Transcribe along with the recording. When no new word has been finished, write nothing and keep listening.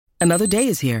Another day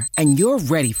is here, and you're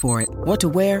ready for it. What to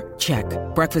wear? Check.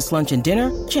 Breakfast, lunch, and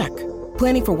dinner? Check.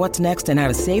 Planning for what's next and how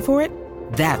to save for it?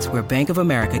 That's where Bank of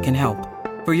America can help.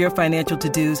 For your financial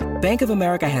to-dos, Bank of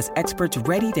America has experts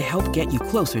ready to help get you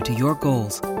closer to your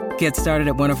goals. Get started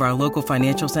at one of our local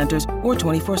financial centers or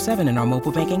 24/7 in our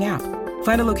mobile banking app.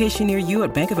 Find a location near you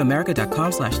at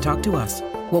bankofamerica.com/talktous.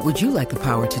 What would you like the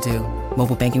power to do?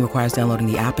 Mobile banking requires downloading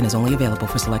the app and is only available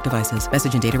for select devices.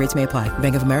 Message and data rates may apply.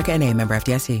 Bank of America N.A., member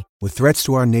FDIC. With threats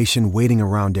to our nation waiting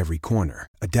around every corner,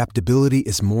 adaptability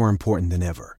is more important than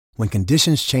ever. When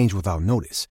conditions change without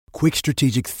notice, quick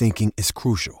strategic thinking is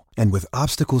crucial. And with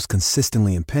obstacles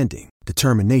consistently impending,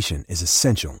 determination is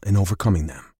essential in overcoming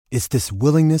them. It's this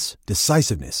willingness,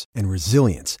 decisiveness, and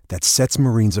resilience that sets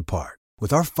Marines apart.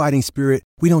 With our fighting spirit,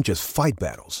 we don't just fight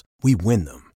battles, we win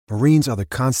them. Marines are the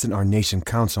constant our nation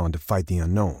counts on to fight the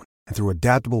unknown. And through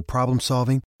adaptable problem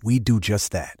solving, we do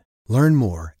just that. Learn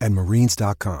more at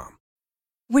marines.com.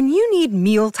 When you need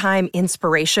mealtime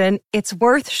inspiration, it's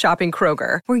worth shopping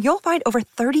Kroger, where you'll find over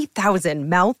 30,000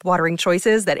 mouth-watering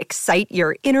choices that excite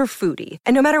your inner foodie.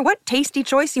 And no matter what tasty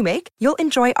choice you make, you'll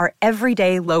enjoy our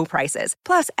everyday low prices,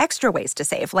 plus extra ways to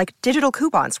save, like digital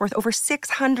coupons worth over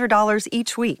 $600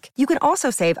 each week. You can also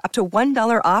save up to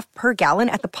 $1 off per gallon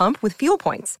at the pump with fuel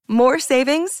points. More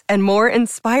savings and more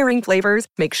inspiring flavors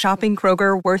make shopping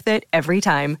Kroger worth it every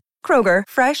time. Kroger,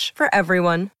 fresh for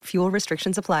everyone. Fuel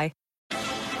restrictions apply.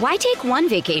 Why take one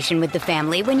vacation with the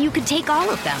family when you could take all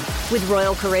of them? With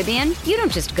Royal Caribbean, you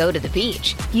don't just go to the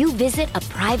beach. You visit a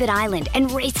private island and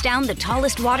race down the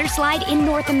tallest water slide in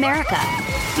North America.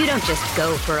 You don't just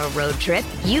go for a road trip.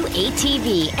 You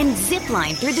ATV and zip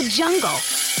line through the jungle.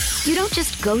 You don't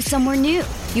just go somewhere new.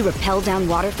 You rappel down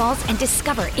waterfalls and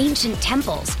discover ancient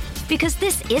temples. Because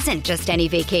this isn't just any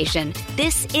vacation.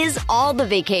 This is all the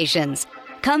vacations.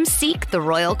 Come seek the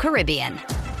Royal Caribbean.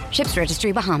 Ships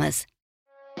Registry, Bahamas.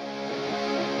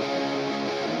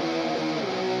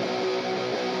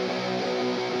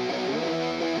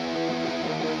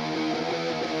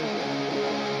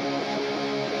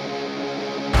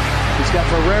 He's got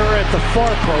Ferreira at the far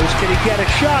post. Can he get a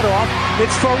shot off?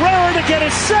 It's Ferreira to get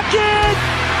his second!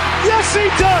 Yes, he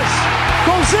does!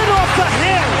 Goes in off the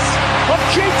hands of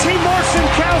JT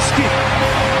Marcinkowski.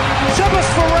 Sebas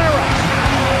Ferreira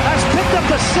has picked up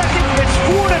the second. It's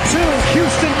 4-2,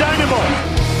 Houston Dynamo.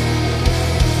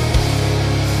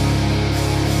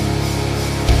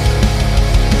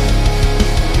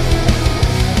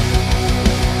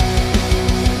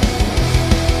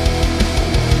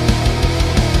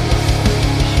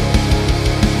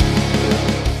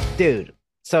 Dude,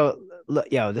 so look,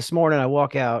 this morning I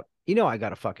walk out. You know I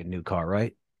got a fucking new car,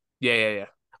 right? Yeah.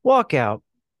 Walk out,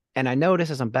 and I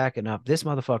notice as I'm backing up, this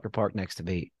motherfucker parked next to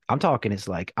me. I'm talking, it's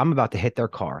like I'm about to hit their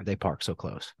car. They park so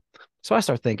close. So I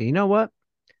start thinking, you know what?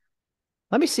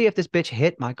 Let me see if this bitch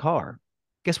hit my car.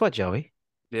 Guess what, Joey?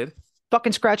 Did?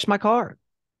 Fucking scratched my car.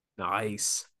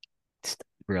 Nice.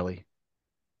 Really?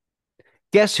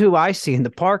 Guess who I see in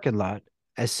the parking lot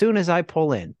as soon as I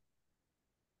pull in?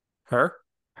 Her.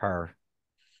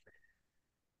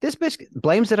 This bitch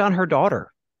blames it on her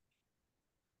daughter.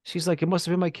 She's like, it must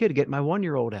have been my kid getting my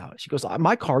 1-year-old out. She goes,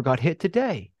 my car got hit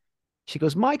today. She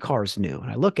goes, my car's new.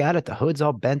 And I look at it, the hood's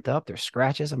all bent up, there's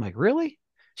scratches. I'm like, really?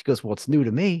 She goes, well, it's new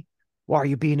to me. Why are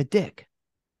you being a dick?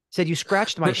 I said, you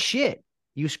scratched my shit.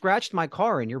 You scratched my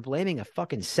car and you're blaming a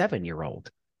fucking 7-year-old.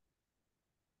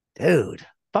 Dude,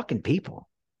 fucking people.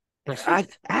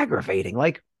 Aggravating.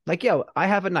 Like, yo, I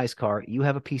have a nice car. You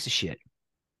have a piece of shit.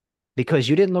 Because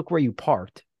you didn't look where you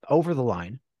parked over the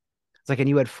line. It's like, and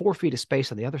you had 4 feet of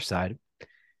space on the other side.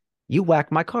 You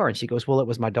whacked my car. And she goes, well, it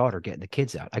was my daughter getting the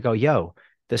kids out. I go, yo,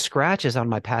 the scratch is on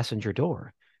my passenger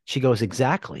door. She goes,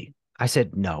 exactly. I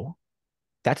said, no,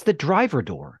 that's the driver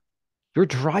door. Your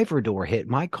driver door hit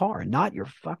my car, not your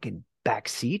fucking back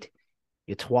seat,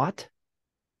 you twat.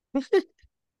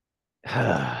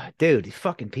 Dude, these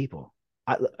fucking people.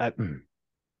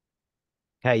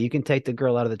 Hey, you can take the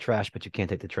girl out of the trash, but you can't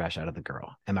take the trash out of the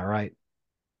girl. Am I right?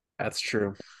 That's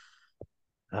true.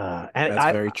 And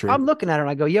That's very true. I'm looking at her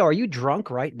and I go, yo, are you drunk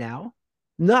right now?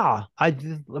 Nah.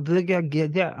 I'm like,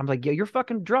 yeah. I'm like, yo, you're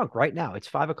fucking drunk right now. It's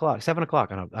 5 o'clock, 7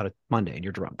 o'clock on a Monday, and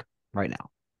you're drunk right now.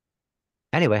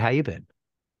 Anyway, how you been?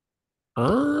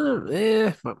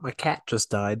 My cat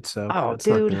just died, so that's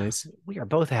dude, not nice. we are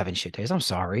both having shit days. I'm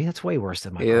sorry. That's way worse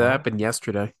than my Yeah, car. that happened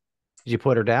yesterday. Did you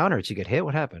put her down or did she get hit?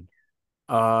 What happened?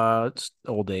 It's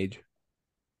old age.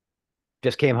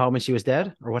 Just came home and she was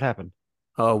dead, or what happened?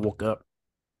 Woke up.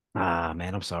 Ah,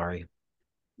 man, I'm sorry.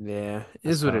 Yeah, it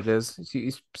That's is what tough. it is.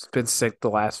 He's been sick the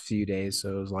last few days,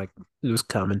 so it was like it was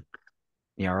coming.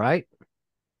 You all right?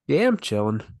 Yeah, I'm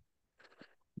chilling.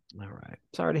 All right.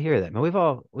 Sorry to hear that, man. We've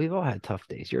all had tough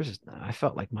days. Yours is I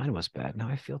felt like mine was bad. Now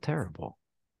I feel terrible.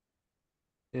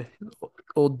 Yeah,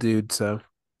 old dude. So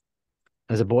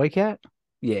As a boy cat?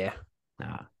 yeah,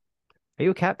 Nah. Are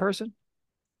you a cat person?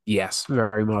 yes,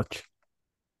 very much.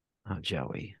 Oh,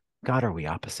 Joey. God, are we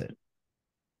opposite?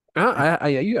 I, I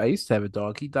used to have a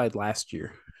dog. He died last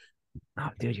year. oh,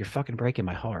 dude, you're fucking breaking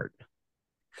my heart.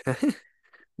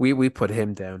 We put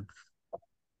him down.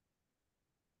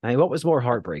 I mean, what was more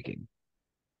heartbreaking?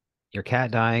 Your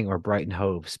cat dying or Brighton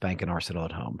Hove spanking Arsenal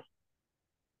at home?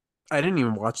 I didn't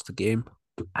even watch the game.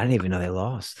 I didn't even know they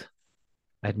lost.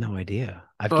 I had no idea.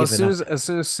 I've Well, given up. as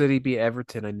soon as City beat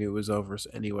Everton, I knew it was over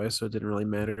anyway, so it didn't really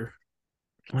matter.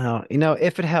 Well,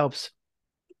 if it helps,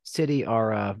 City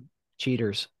are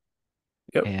cheaters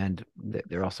Yep, and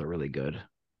they're also really good.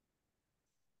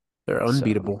 they're So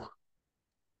unbeatable.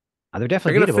 they're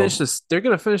definitely beatable. They're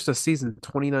gonna finish the season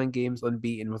 29 games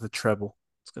unbeaten with a treble.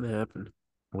 It's gonna happen.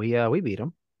 We beat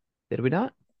them, did we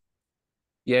not?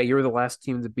 Yeah, you were the last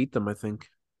team to beat them, I think.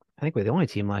 I think we're the only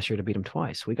team last year to beat them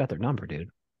twice. We got their number, dude.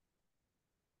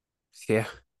 Yeah,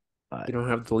 But you don't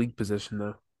have the league position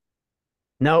though.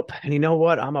 nope. And you know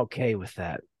what? I'm okay with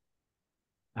that.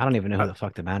 I don't even know who Uh, the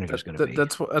fuck the manager's going to be.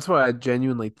 that's why I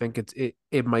genuinely think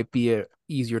it might be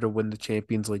easier to win the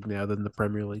Champions League now than the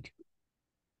Premier League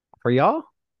For y'all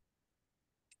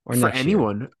or for next year?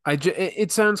 anyone.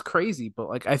 It sounds crazy, but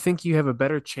like I think you have a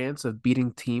better chance of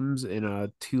beating teams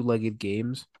in two-legged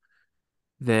games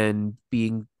than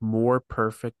being more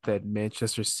perfect than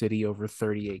Manchester City over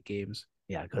 38 games.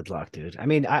 Yeah, good luck, dude. I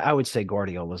mean, I would say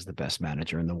Guardiola's the best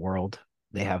manager in the world.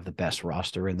 They have the best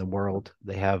roster in the world.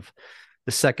 They have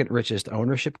the second richest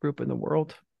ownership group in the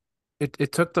world.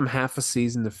 It took them half a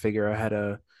season to figure out how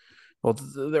to. Well,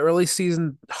 the early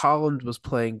season, Holland was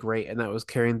playing great, and that was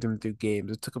carrying them through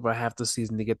games. It took about half the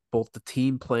season to get both the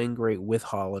team playing great with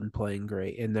Holland playing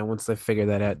great, and then once they figure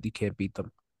that out, you can't beat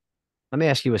them. Let me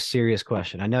ask you a serious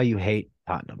question. I know you hate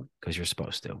Tottenham because you're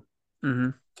supposed to. Mm-hmm.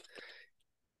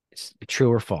 It's true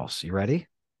or false. You ready?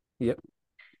 Yep.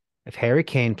 If Harry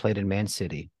Kane played in Man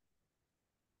City,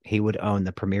 he would own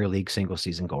the Premier League single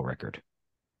season goal record.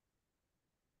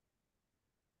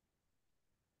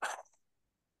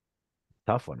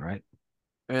 Tough one, right?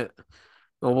 Eh,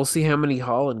 well, we'll see how many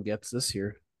Holland gets this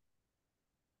year.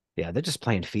 Yeah, they're just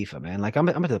playing FIFA, man. Like I'm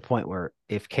at the point where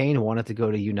if Kane wanted to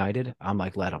go to United, I'm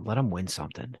like, let him win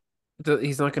something.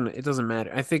 He's not gonna. It doesn't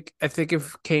matter. I think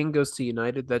if Kane goes to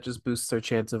United, that just boosts their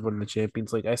chance of winning the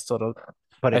Champions League. I still don't.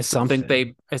 But it's something.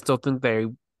 I still think they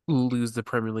lose the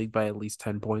Premier League by at least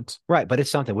 10 points. Right, but it's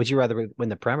something. Would you rather win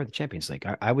the Prem or the Champions League?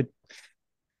 I would.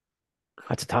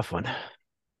 That's a tough one.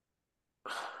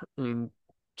 I mean,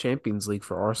 Champions League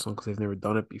for Arsenal because they've never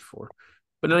done it before.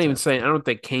 But not That's even a, saying I don't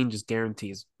think Kane just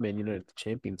guarantees Man United the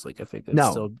Champions League. I think that's no,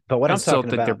 still but what I I'm still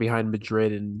talking think they're about, behind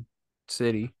Madrid and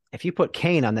City. if you put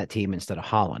Kane on that team instead of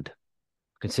Holland,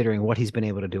 considering what he's been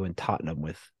able to do in Tottenham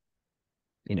with,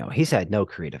 he's had no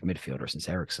creative midfielder since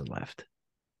Ericsson left.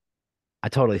 I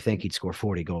totally think he'd score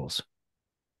 40 goals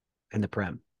in the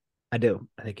Prem. I do.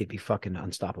 I think he'd be fucking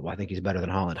unstoppable. I think he's better than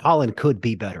Holland. Holland could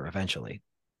be better eventually.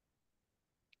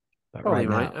 But Probably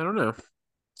right might. now, I don't know.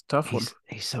 It's a tough one.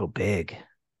 he's so big.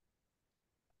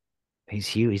 He's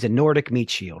huge. He's a Nordic meat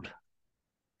shield.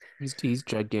 He's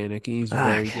gigantic. He's Ah,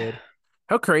 very good.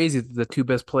 How crazy that the two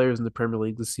best players in the Premier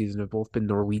League this season have both been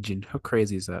Norwegian. How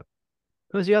crazy is that?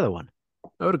 who's the other one?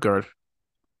 Odegaard.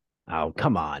 Oh,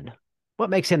 come on. What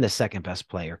makes him the second best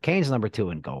player? Kane's number two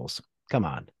in goals. Come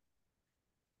on.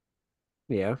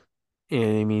 Yeah.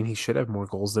 And I mean, he should have more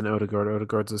goals than Odegaard.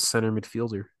 Odegaard's a center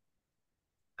midfielder.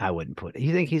 I wouldn't put it.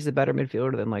 You think he's the better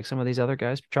midfielder than like some of these other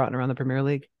guys trotting around the Premier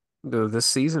League? This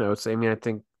season, I would say. I mean, I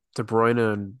think De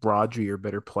Bruyne and Rodri are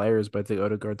better players, but I think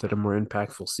Odegaard's had a more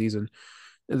impactful season.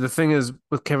 The thing is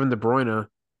with Kevin De Bruyne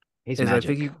He's is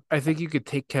magic. I think you could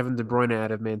take Kevin De Bruyne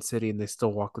out of Man City and they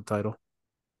still walk the title.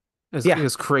 Yeah,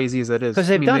 As crazy as that because is.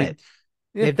 I they've mean, done it.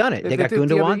 yeah, They've done it. They they got did it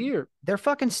the other Gundogan. year. They're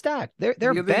fucking stacked. Their The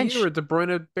other year bench. where De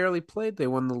Bruyne barely played, they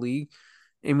won the league.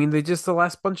 I mean, they just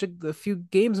the few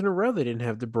games in a row they didn't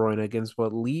have De Bruyne against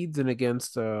what Leeds and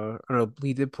against I don't know,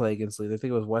 he did play against Leeds. I think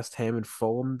it was West Ham and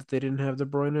Fulham that they didn't have De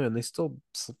Bruyne, and they still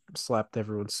slapped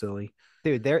everyone silly.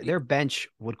 Dude, their bench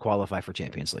would qualify for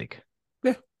Champions League.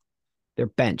 Yeah, Their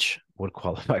bench would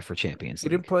qualify for Champions he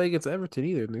didn't League. play against Everton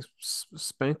either, and they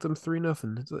spanked them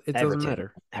 3-0. It doesn't Everton.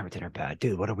 matter. Everton are bad.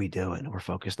 Dude, what are we doing? We're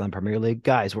focused on Premier League.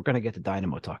 Guys, we're gonna get to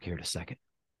Dynamo talk here in a second.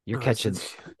 You're Uh, it's, catching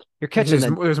it's, you're catching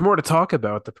the there's more to talk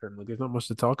about the Premier League. There's not much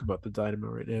to talk about the Dynamo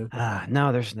right now.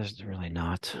 no, there's really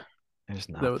not. There's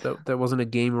not. That wasn't a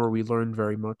game where we learned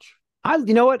very much.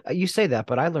 You know what? You say that,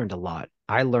 but I learned a lot.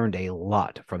 I learned a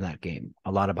lot from that game.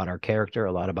 A lot about our character,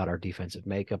 a lot about our defensive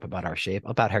makeup, about our shape,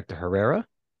 about Hector Herrera,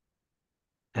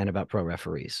 and about pro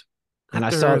referees. And I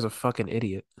Hector saw Herrera's a fucking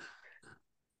idiot.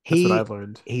 That's what I he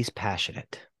learned. he's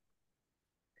passionate.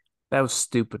 That was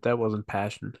stupid. That wasn't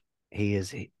passion.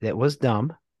 That was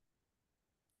dumb.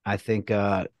 I think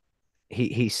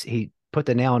he put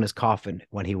the nail in his coffin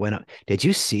when he went up. Did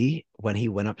you see when he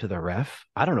went up to the ref?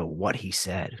 I don't know what he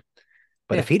said,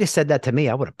 but Yeah, if he'd have said that to me,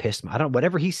 I would have pissed my, I don't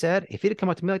whatever he said. If he'd have come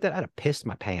up to me like that, I'd have pissed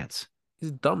my pants. he's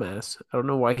a dumbass. I don't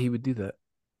know why he would do that.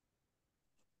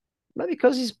 But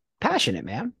because he's passionate,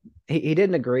 man. He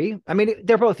didn't agree. I mean,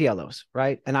 they're both yellows,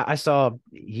 right? And I saw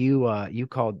you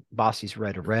called Bossy's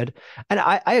red a red, and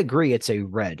I agree it's a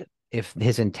red if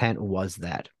his intent was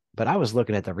that. But I was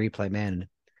looking at the replay, man, and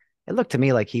it looked to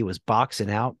me like he was boxing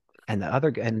out, and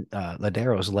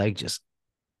Ladero's leg just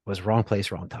was wrong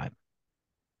place, wrong time.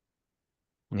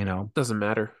 You know, Doesn't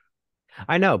matter.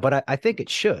 I know, but I think it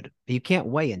should. You can't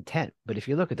weigh intent, but if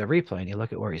you look at the replay and you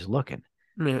look at where he's looking,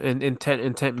 I mean, and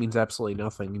intent means absolutely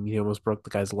nothing. I mean, he almost broke the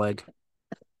guy's leg.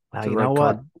 It's well, a you know red what?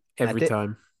 card I every think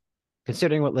time.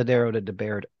 considering what Ladero did to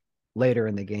Baird later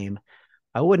in the game,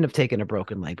 I wouldn't have taken a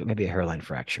broken leg, but maybe a hairline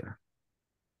fracture.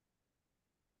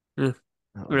 Yeah.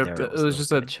 Ladero It was a was little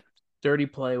just a bitch. dirty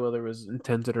play, whether it was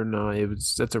intended or not.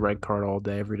 That's a red card all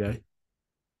day, every day.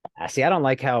 I see. I don't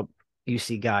like how you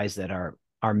see guys that are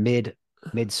mid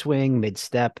swing, mid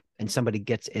step, and somebody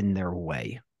gets in their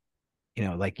way. You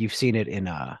know, like you've seen it in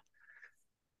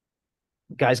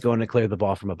guys going to clear the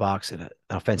ball from a box and an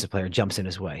offensive player jumps in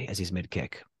his way as he's mid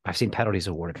kick. I've seen penalties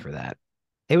awarded for that.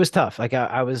 It was tough. Like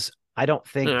I don't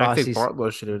think Yeah, I think Bossy's.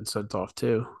 Bartlow should have been sent off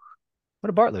too. What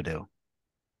did Bartlett do?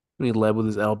 When he led with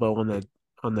his elbow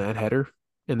on that header,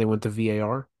 and they went to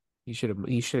VAR. He should have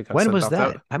got When sent was off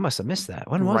that that? I must have missed that.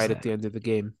 When was right at that? the end of the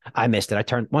game. I missed it. I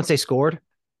turned once they scored.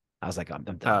 I was like, I'm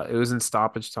done. It was in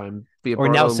stoppage time. Via Or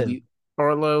Nelson.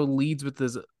 Barlow leads with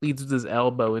his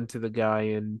elbow into the guy,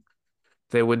 and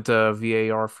they went to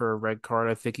VAR for a red card.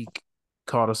 I think he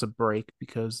caught us a break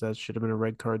because that should have been a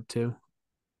red card too.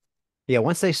 Yeah,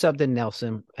 once they subbed in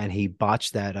Nelson and he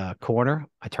botched that corner,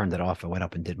 I turned it off. I went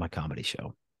up and did my comedy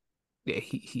show. Yeah,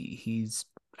 he's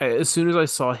as soon as I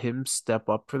saw him step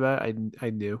up for that, I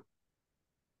knew.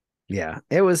 Yeah,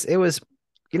 it was,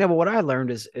 but what I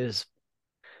learned is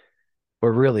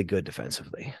we're really good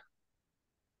defensively.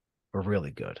 We're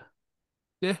really good.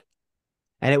 Yeah.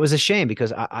 And it was a shame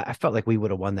because I felt like we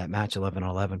would have won that match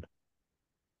 11-11.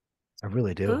 I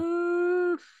really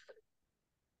do.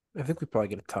 I think we probably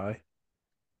get a tie.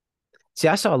 See,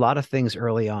 I saw a lot of things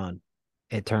early on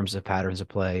in terms of patterns of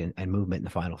play and movement in the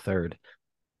final third.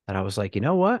 And I was like, you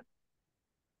know what?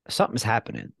 Something's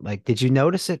happening. Like, did you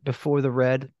notice it before the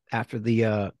red, after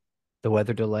the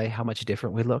weather delay, how much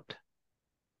different we looked?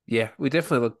 Yeah, we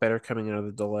definitely look better coming out of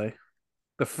the delay.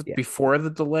 Yeah. Before the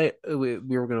delay, we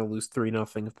were going to lose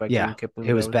 3-0 if that Yeah, game kept on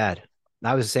it was going. bad.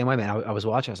 I was the same way, man. I was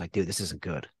watching. I was like, dude, this isn't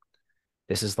good.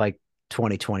 This is like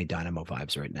 2020 Dynamo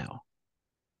vibes right now.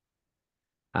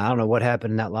 I don't know what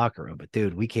happened in that locker room, but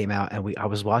dude, we came out and I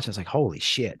was watching. I was like, holy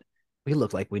shit, we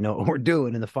look like we know what we're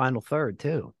doing in the final third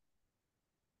too.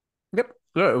 Yep.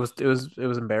 No, it was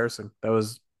embarrassing.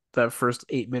 That first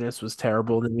 8 minutes was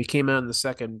terrible. And then we came out in the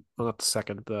second, well, not the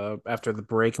second, after the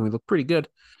break, and we looked pretty good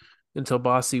until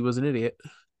Bossy was an idiot.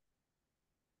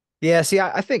 Yeah, see,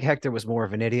 I think Hector was more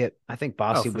of an idiot. I think Oh,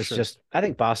 Bossy for was sure. just. I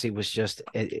think Bossy was just.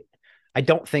 I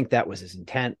don't think that was his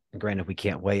intent. Granted, we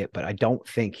can't weigh it, but I don't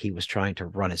think he was trying to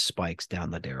run his spikes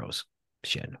down Ladero's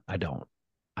shin. I don't.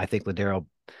 I think Ladero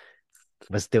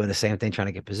was doing the same thing, trying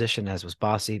to get position as was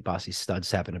Bossy. Bossy's studs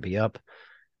happen to be up.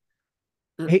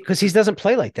 Because he doesn't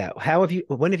play like that.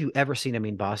 When have you ever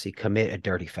seen Bossy commit a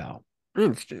dirty foul?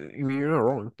 You're not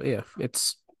wrong, but yeah,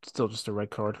 it's still just a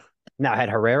red card. Now, had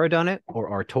Herrera done it or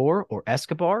Artur or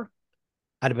Escobar,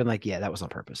 I'd have been like, yeah, that was on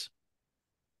purpose.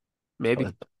 Maybe.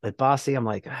 With Bossy, I'm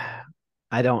like,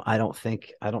 I don't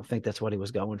think that's what he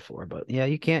was going for. But yeah,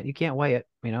 you can't weigh it.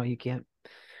 You can't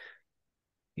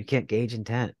gauge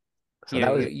intent. So Yeah,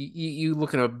 that was you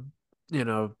look at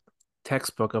a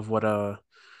textbook of what a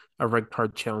red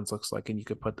card challenge looks like, and you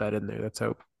could put that in there. That's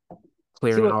how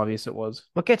clear see and what obvious it was.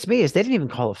 what gets me is they didn't even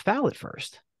call a foul at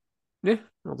first. Yeah,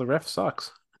 well, the ref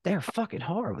sucks. They're fucking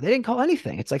horrible. They didn't call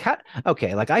anything. It's like, how,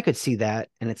 okay, like I could see that,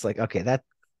 and it's like, okay, that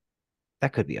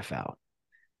could be a foul.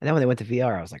 And then when they went to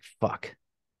VR, I was like, fuck.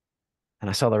 And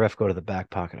I saw the ref go to the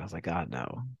back pocket. I was like, God,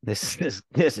 no, this has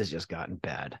just gotten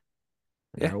bad.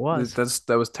 And Yeah, there it was.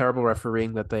 that was terrible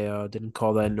refereeing that they didn't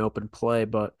call that an open play,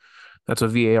 but that's what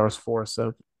VAR is for.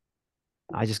 So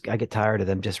I get tired of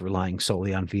them just relying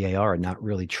solely on VAR and not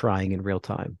really trying in real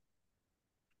time.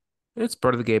 It's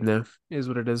part of the game now. It is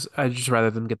what it is. I'd just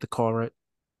rather them get the call right.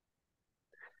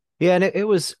 Yeah, and it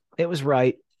was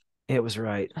right. It was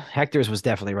right. Hector's was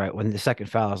definitely right. When the second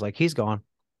foul, I was like, he's gone.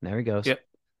 There he goes. Yep.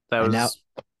 That And now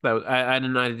was I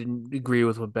didn't agree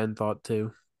with what Ben thought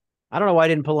too. I don't know why I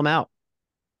didn't pull him out.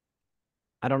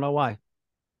 I don't know why.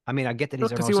 I mean, I get that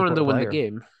he's our Because he most wanted to important win the player.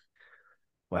 game.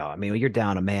 Well, I mean, when you're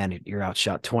down a man, you're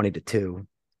outshot 20-2.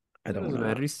 I It don't doesn't know.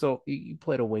 matter. You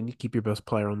play to win. You keep your best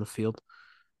player on the field.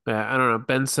 I don't know.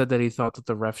 Ben said that he thought that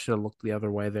the ref should have looked the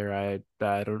other way there. I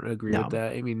don't agree with No.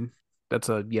 that. I mean, that's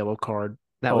a yellow card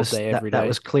That all was day, that every that day.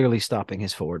 was clearly stopping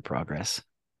his forward progress,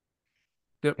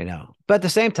 Yep. But at the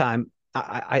same time,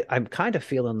 I'm kind of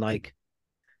feeling like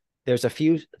there's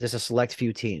a select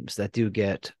few teams that do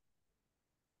get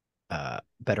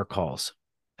better calls.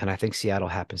 And I think Seattle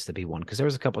happens to be one because there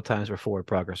was a couple of times where forward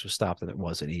progress was stopped and it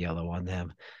wasn't a yellow on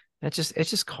them. It's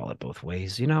just call it both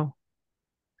ways.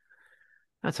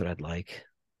 That's what I'd like.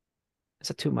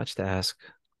 Is it too much to ask?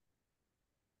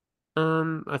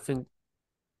 I think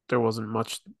there wasn't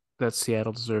much that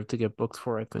Seattle deserved to get booked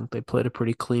for. I think they played a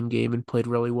pretty clean game and played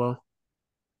really well.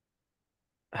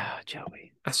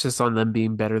 Joey. That's just on them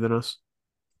being better than us.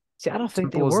 See, I don't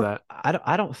think they Simple as were. that.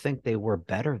 I don't think they were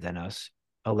better than us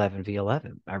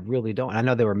 11v11. I really don't. I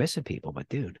know they were missing people, but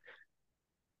dude,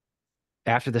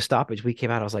 after the stoppage, we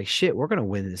came out. I was like, shit, we're gonna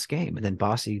win this game. And then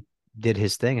Bossy did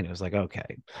his thing, and it was like,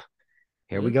 okay,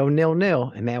 here we Yeah. go,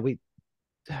 0-0. And man, we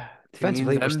I mean,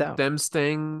 defensively we're stout.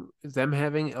 them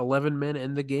having 11 men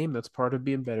in the game, that's part of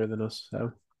being better than us.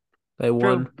 So they True.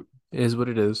 won. It is what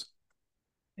it is.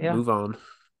 Yeah. Move on.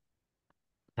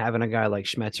 Having a guy like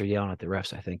Schmetzer yelling at the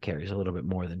refs, I think, carries a little bit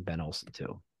more than Ben Olsen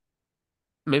too.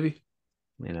 Maybe.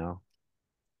 You know.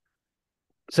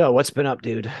 So what's been up,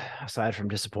 dude? Aside from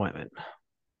disappointment.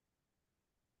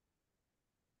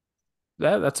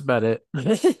 That's about it.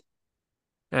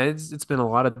 And it's been a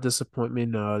lot of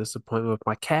disappointment. Disappointment with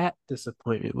my cat,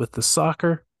 disappointment with the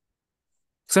soccer,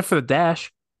 except for the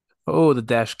dash. Oh, the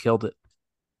dash killed it.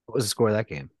 What was the score of that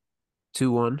game?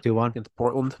 2-1 2-1. against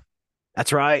Portland.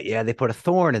 That's right. Yeah, they put a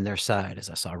thorn in their side, as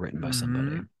I saw written by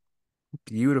somebody.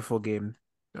 Beautiful game.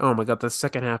 Oh my God, the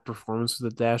second half performance of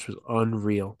the dash was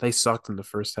unreal. They sucked in the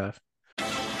first half.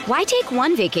 Why take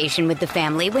one vacation with the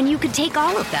family when you could take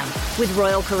all of them? With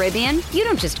Royal Caribbean, you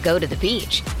don't just go to the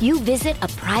beach. You visit a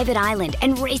private island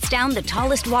and race down the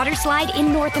tallest water slide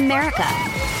in North America.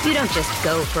 You don't just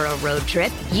go for a road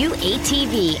trip. You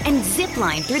ATV and zip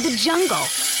line through the jungle.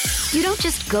 You don't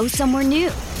just go somewhere new.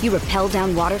 You rappel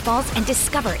down waterfalls and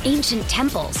discover ancient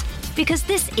temples. Because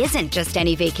this isn't just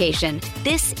any vacation.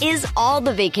 This is all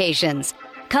the vacations.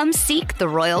 Come seek the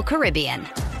Royal Caribbean.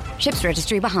 Ships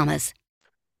Registry, Bahamas.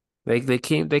 They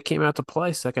came out to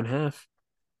play second half.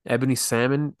 Ebony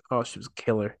Salmon, oh, she was a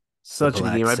killer. Such a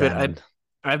good Black game. Salmon.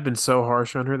 I've been so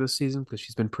harsh on her this season because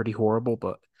she's been pretty horrible,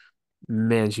 but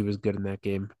man, she was good in that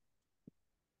game.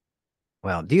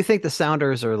 Well, do you think the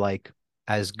Sounders are like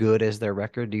as good as their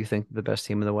record? Do you think the best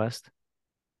team in the West?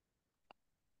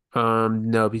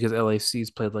 No, because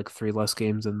LAFC's played like three less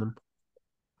games than them.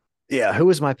 Yeah, who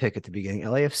was my pick at the beginning?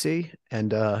 LAFC,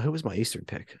 and who was my Eastern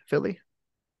pick? Philly.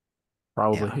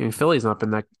 Probably. Yeah, I mean, Philly's not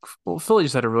been that well. Philly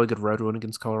just had a really good road win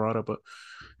against Colorado, but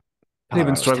they've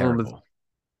been Colorado's struggling with terrible.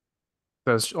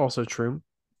 that's also true.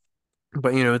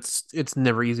 But it's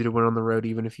never easy to win on the road,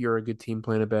 even if you're a good team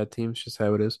playing a bad team. It's just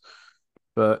how it is.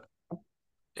 But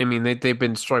I mean, they've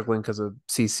been struggling because of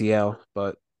CCL,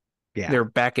 but Yeah, they're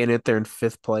back in it. They're in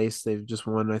fifth place. They've just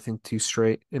won, I think, two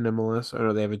straight in MLS. I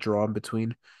know they have a draw in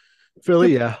between.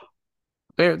 Philly. Yep, Yeah,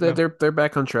 they're they're yeah. they're, they're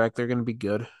back on track. They're going to be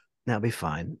good. That'll be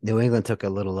fine. New England took a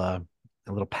little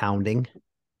pounding.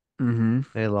 Mm-hmm.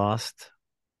 They lost.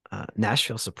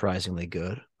 Nashville surprisingly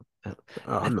good. Uh,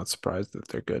 Oh, I, I'm not surprised that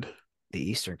they're good. the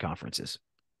Eastern Conference is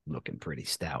looking pretty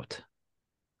stout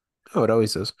Oh, it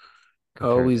always is.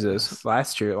 compared to Always the is. West.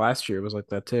 Last year it was like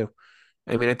that too.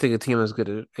 I mean, I think a team as good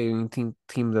as I mean,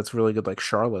 team that's really good like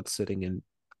Charlotte's sitting in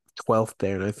 12th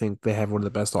there, and I think they have one of the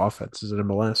best offenses in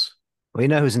MLS. Well, you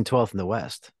know who's in 12th in the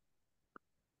West?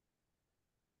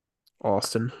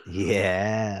 Austin.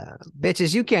 Yeah,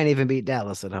 bitches, you can't even beat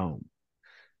Dallas at home.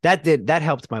 That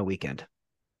helped my weekend.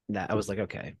 That I was like,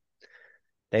 okay,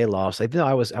 they lost. Even though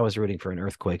I was rooting for an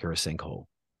earthquake or a sinkhole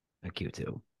at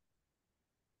Q2.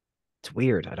 It's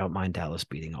weird. I don't mind Dallas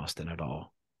beating Austin at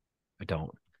all. I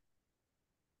don't.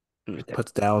 It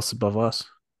puts Dallas above us.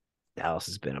 Dallas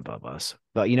has been above us.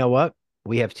 But you know what?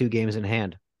 We have two games in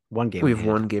hand. One game We in have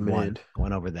hand. one game in hand.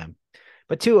 One over them.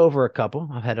 But two over a couple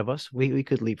ahead of us. We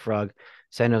could leapfrog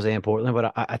San Jose and Portland.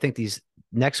 But I think these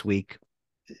next week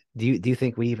Do you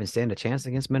think we even stand a chance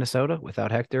against Minnesota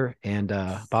without Hector and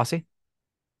Bossy?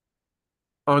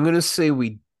 I'm gonna say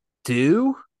we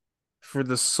do for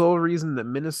the sole reason that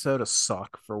Minnesota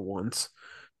suck for once.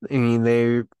 I mean,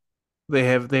 they've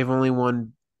only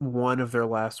won one of their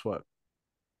last what?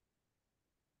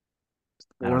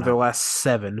 I One don't of their know. last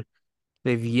seven.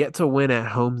 They've yet to win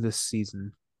at home this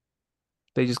season.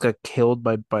 They just got killed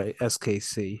by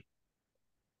SKC.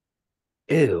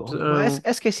 Ew. Well, So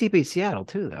SKC beat Seattle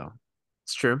too, though.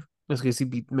 it's true. SKC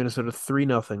beat Minnesota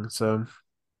 3-0. So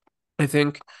I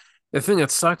think the thing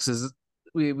that sucks is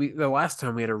we the last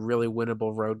time we had a really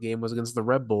winnable road game was against the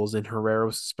Red Bulls and Herrera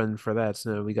was suspended for that.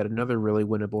 So we got another really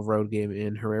winnable road game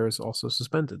and Herrera's also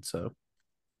suspended. So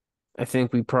I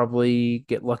think we probably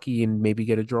get lucky and maybe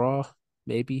get a draw.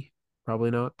 Maybe.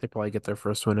 Probably not. They probably get their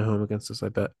first win at home against us, I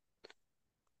bet.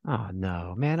 Oh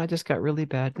no, man! I just got really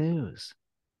bad news.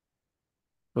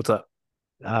 What's up?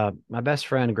 My best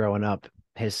friend growing up,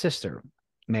 his sister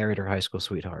married her high school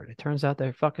sweetheart. It turns out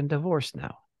they're fucking divorced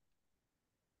now.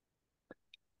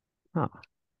 Huh?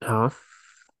 Huh?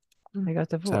 They got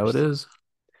That's how it divorced. is.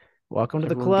 Welcome to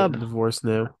the Everyone getting club. divorced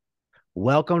now.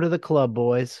 Welcome to the club,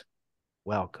 boys.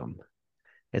 Welcome.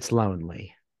 It's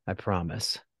lonely, I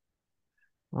promise.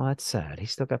 Well, that's sad. He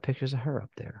still got pictures of her up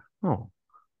there. Oh.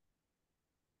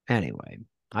 Anyway,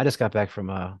 I just got back from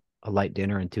a light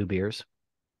dinner and 2 beers.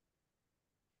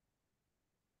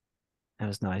 That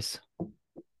was nice. I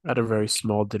had a very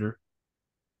small dinner.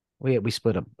 We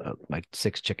split up like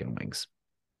 6 chicken wings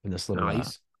in this little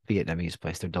Nice. Vietnamese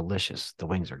place. They're delicious. The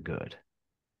wings are good.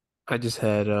 I just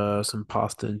had some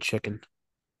pasta and chicken.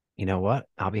 You know what?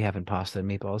 I'll be having pasta and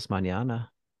meatballs mañana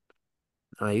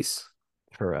Nice.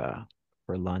 for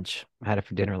lunch. I had it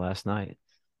for dinner last night.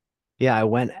 Yeah, I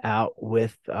went out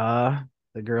with the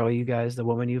girl you guys, the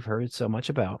woman you've heard so much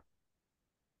about.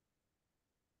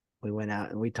 We went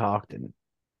out and we talked and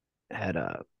had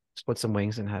split some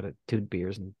wings and had 2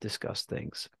 beers and discussed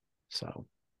things. So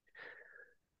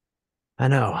I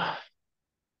know.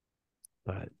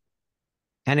 But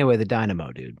anyway, the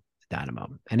Dynamo, dude. The Dynamo.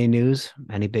 Any news?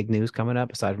 Any big news coming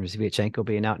up aside from Zviachenko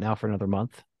being out now for another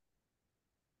month?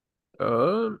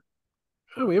 Uh,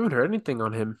 oh, we haven't heard anything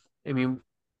on him. I mean,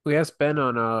 we asked Ben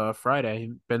on Friday.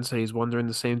 Ben said he's wondering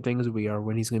the same thing as we are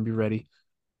when he's going to be ready.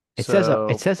 It So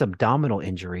says abdominal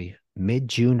injury,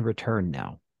 mid-June return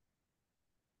now.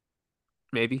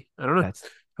 maybe I don't know. That's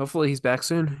Hopefully he's back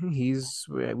soon.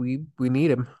 We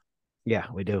need him. Yeah,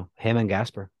 we do. Him and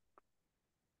Gasper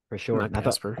for sure. Not And I thought,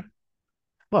 Gasper.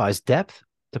 well, his depth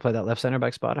to play that left center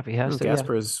back spot if he has to. Yeah,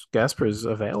 Gasper's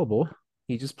available.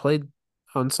 He just played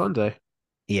on Sunday.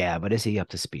 yeah, but is he up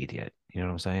to speed yet? You know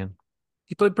what I'm saying?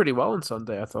 He played pretty well on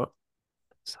Sunday, I thought.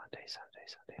 Sunday.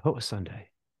 What was Sunday?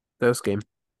 Dose game.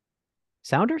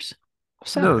 Sounders? No,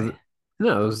 Saturday.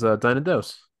 no, it was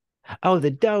Dynados. Oh,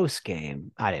 the Dose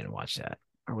game. I didn't watch that.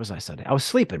 Or was I Sunday? I was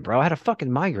sleeping, bro. I had a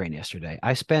fucking migraine yesterday.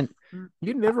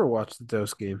 You never watched the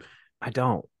Dose game. I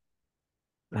don't.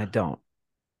 I don't.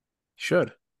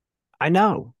 Should. I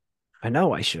know. I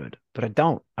know I should, but I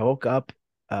don't. I woke up,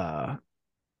 uh,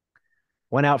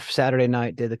 went out for Saturday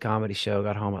night, did the comedy show,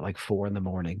 got home at like 4 in the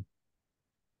morning,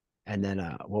 and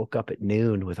then woke up at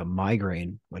noon with a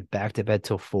migraine, went back to bed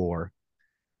till 4,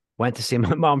 went to see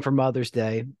my mom for Mother's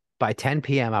Day. By 10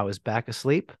 p.m., I was back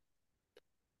asleep,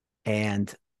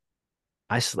 and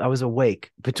I was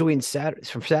awake from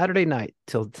Saturday night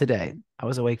till today. I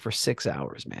was awake for 6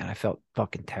 hours, man. I felt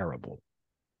fucking terrible.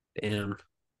 Damn.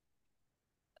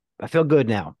 I feel good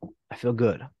now. I feel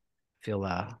good. Feel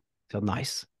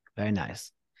nice. Very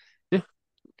nice. Yeah.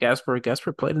 Gasper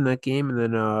played in that game, and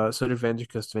then so did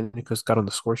Vanderkust. Vanderkust got on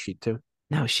the score sheet too.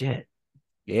 No shit.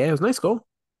 Yeah, it was a nice goal.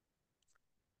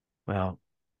 Well,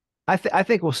 I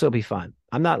think we'll still be fine.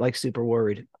 I'm not like super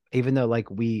worried, even though like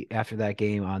we after that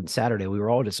game on Saturday, we were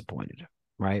all disappointed,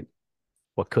 right?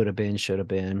 What could have been, should have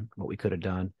been, what we could have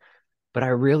done. But I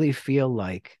really feel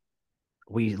like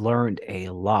we learned a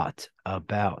lot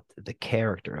about the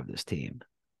character of this team,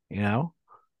 you know?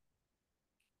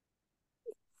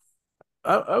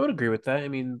 I would agree with that. I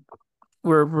mean,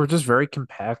 we're just very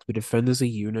compact. We defend as a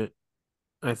unit.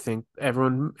 I think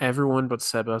everyone but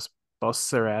Sebas busts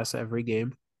their ass every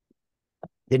game.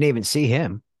 Didn't even see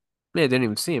him. Yeah, I didn't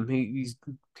even see him.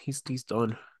 He's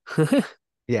done.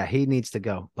 Yeah, he needs to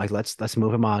go. Like let's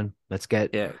move him on. Let's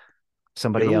get Yeah,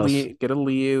 somebody else. Get a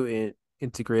Liu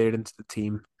integrated into the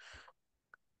team.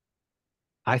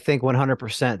 I think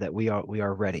 100% that we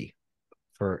are ready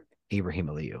for Ibrahim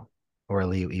Aliyu or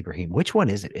Aliyu Ibrahim. Which one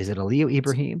is it? Is it Aliyu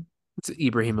Ibrahim? It's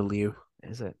Ibrahim Aliu.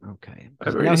 Is it? Okay. I've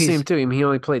I know already seen he's him too. I mean, he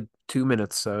only played 2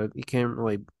 minutes, so you can't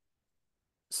really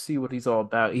see what he's all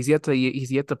about. He's yet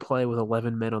to play with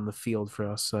 11 men on the field for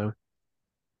us. So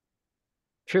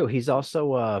True. He's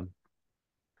also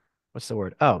what's the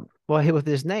word? Oh, well, with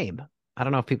his name. I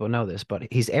don't know if people know this, but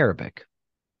he's Arabic.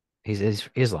 He's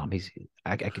Islam.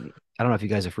 I don't know if you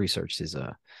guys have researched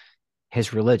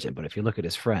his religion, but if you look at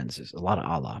his friends, there's a lot of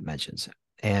Allah mentions.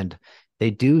 And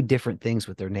they do different things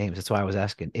with their names. That's why I was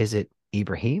asking, is it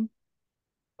Ibrahim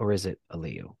or is it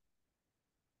Aliyu?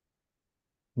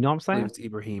 You know what I'm I believe saying? it's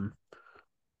Ibrahim.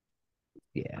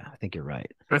 Yeah, I think you're right.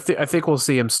 I think we'll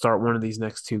see him start one of these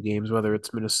next two games, whether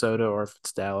it's Minnesota or if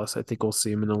it's Dallas. I think we'll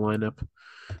see him in the lineup.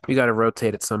 We got to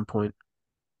rotate at some point.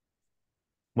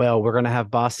 Well, we're gonna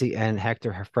have Bossy and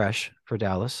Hector fresh for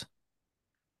Dallas.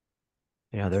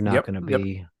 You know, Yep, yep.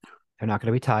 they're not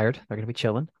gonna be tired. They're gonna be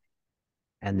chilling.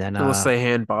 And then Unless they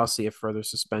hand Bossy a further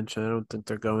suspension, I don't think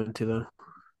they're going to though.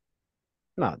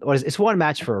 no, it's one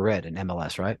match for a red in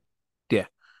MLS, right? Yeah,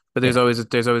 but Yeah.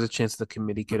 there's always a chance the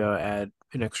committee could add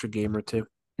an extra game or two.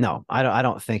 No, I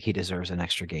don't think he deserves an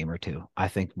extra game or two. I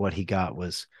think what he got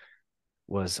was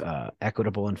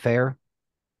equitable and fair.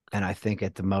 And I think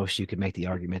at the most you could make the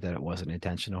argument that it wasn't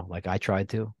intentional, like I tried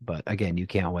to. But again, you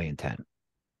can't weigh intent.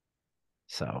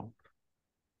 So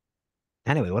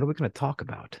anyway, what are we going to talk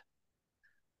about?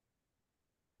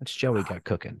 What's Joey got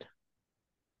cooking?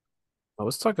 Well,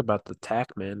 let's talk about the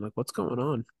tack, man. Like, what's going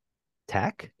on?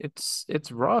 Tack? It's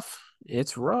rough.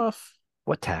 It's rough.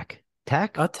 What tack?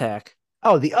 Tack? Attack.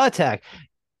 Oh, the attack.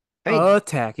 I mean,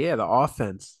 Attack. Yeah, the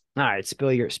offense. all right,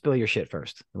 spill your shit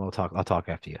first. And I'll talk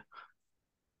after you.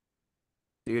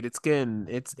 Dude,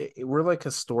 we're like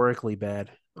historically bad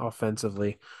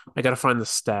offensively. I gotta find the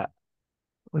stat.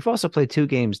 We've also played two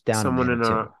games down a Someone man or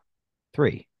in two.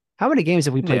 Three. How many games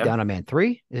have we played yeah. down a man?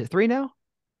 Three? Is it three now?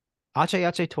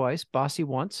 Ache twice, Bossy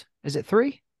once. Is it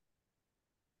three?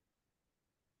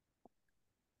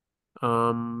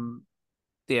 Um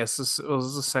yes, this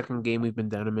was the second game we've been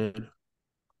down a man.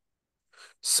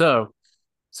 So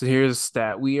so here's a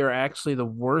stat. We are actually the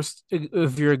worst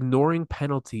if you're ignoring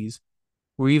penalties.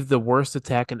 We've the worst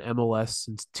attack in MLS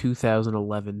since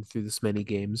 2011 through this many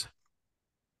games.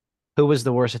 Who was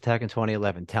the worst attack in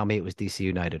 2011? Tell me it was DC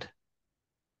United.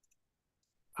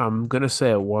 I'm gonna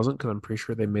say it wasn't because I'm pretty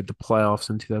sure they made the playoffs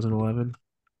in 2011.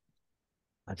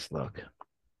 Let's look.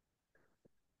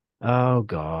 Oh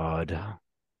God.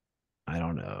 I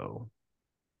don't know.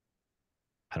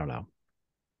 I don't know.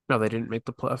 No, they didn't make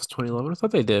the playoffs 2011. I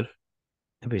thought they did.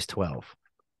 Maybe it's 12.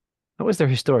 What was their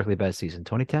historically best season?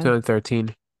 2010?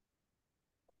 2013.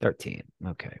 13.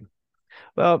 Okay.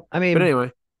 Well, I But mean,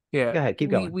 anyway, yeah, go ahead, keep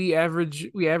we going. we average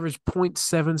we average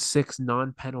 0.76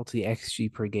 non-penalty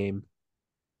XG per game.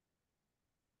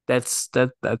 That's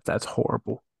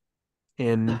horrible.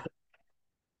 And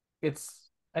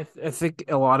I think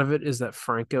a lot of it is that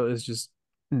Franco is just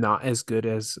not as good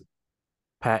as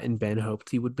Pat and Ben hoped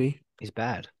he would be. He's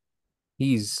bad.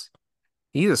 He's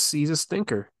he's a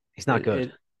stinker. He's not It, good.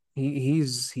 it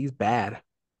he's bad.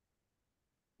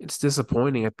 It's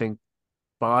disappointing. I think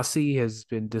Bossy has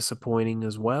been disappointing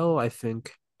as well. I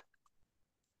think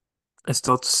I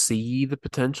still see the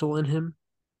potential in him,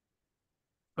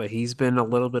 but he's been a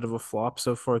little bit of a flop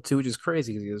so far too, which is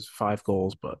crazy because he has 5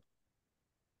 goals. But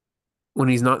when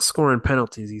he's not scoring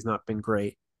penalties, he's not been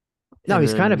great. No, And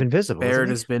he's kind of then invisible, isn't Baird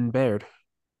he? has been Baird.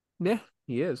 Yeah,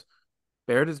 he is.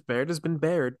 Baird has been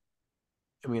Baird.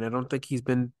 I mean, I don't think he's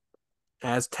been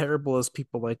as terrible as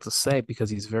people like to say because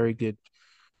he's very good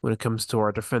when it comes to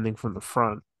our defending from the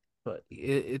front. But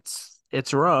it's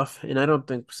rough, and I don't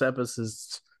think Sebas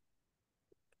is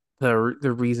the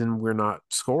reason we're not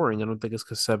scoring. I don't think it's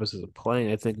because Sebas isn't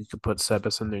playing. I think you could put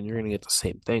Sebas in there, and you're going to get the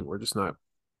same thing. We're just not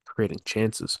creating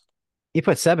chances. You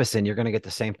put Sebas in, you're going to get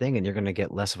the same thing, and you're going to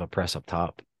get less of a press up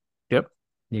top. Yep,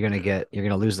 You're going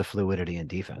to lose the fluidity in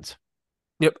defense.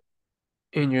 yep,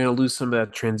 and you're going to lose some of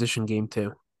that transition game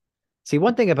too. See,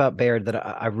 one thing about Baird that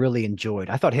I really enjoyed,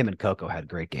 I thought him and Coco had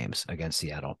great games against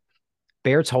Seattle.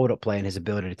 Baird's hold up play and his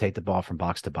ability to take the ball from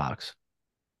box to box.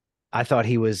 I thought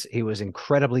he was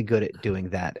incredibly good at doing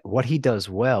that. What he does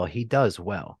well, he does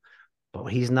well, but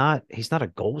he's not a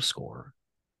goal scorer.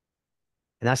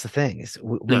 And that's the thing is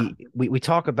No, we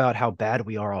talk about how bad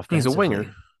we are he's a offensively.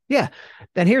 winger. Yeah.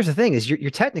 Then here's the thing is you're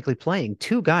technically playing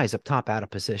two guys up top out of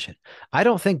position. I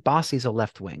don't think Bossy's a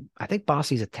left wing. I think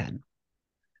Bossy's a 10.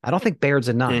 I don't think Baird's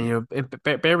a And 9.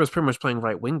 Baird was pretty much playing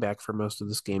right wing back for most of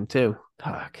this game too.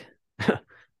 Fuck. I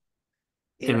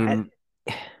You know, mean,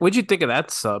 what'd you think of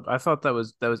that sub? I thought that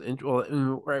was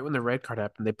well, right when the red card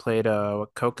happened, they played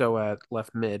Coco at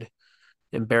left mid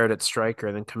and Barrett at striker.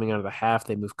 And then coming out of the half,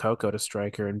 they moved Coco to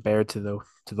striker and Barrett to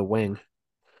the wing.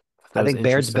 That was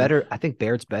interesting. I think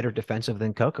Baird's better defensive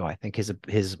than Coco. I think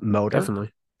his motor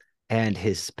Definitely. and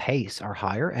his pace are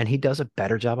higher, and he does a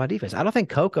better job on defense. I don't think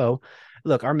Coco.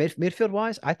 Look, our midfield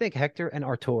wise, I think Hector and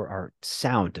Artur are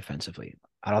sound defensively.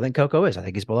 I don't think Coco is. I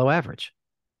think he's below average.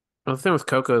 Well, the thing with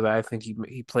Coco that I think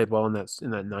he played well in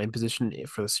that nine position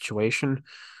for the situation,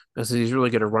 is he's really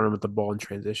good at running with the ball in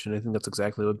transition. I think that's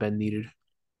exactly what Ben needed.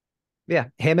 Yeah,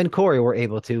 him and Corey were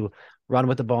able to run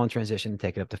with the ball in transition and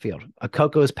take it up the field.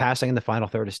 Coco's passing in the final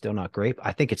third is still not great.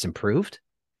 I think it's improved.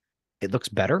 It looks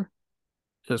better.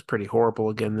 It was pretty horrible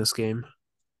again this game.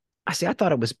 I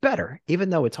thought it was better, even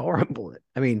though it's horrible.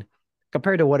 I mean,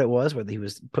 compared to what it was where he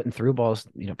was putting through balls,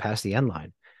 past the end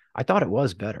line, I thought it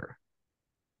was better.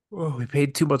 Oh, we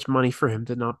paid too much money for him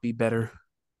to not be better.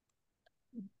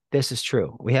 This is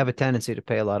true. We have a tendency to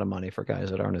pay a lot of money for guys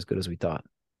that aren't as good as we thought.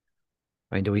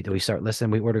 I mean, do we start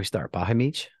listening? Where do we start?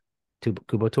 Bahamic,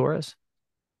 Kubo Torres.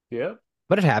 Yeah.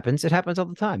 But it happens. It happens all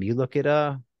the time. You look at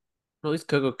At least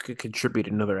Coco could contribute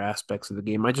in other aspects of the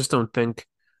game. I just don't think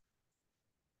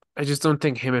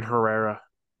him and Herrera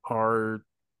are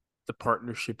the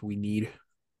partnership we need.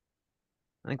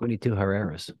 I think we need two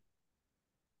Herreras.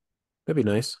 That'd be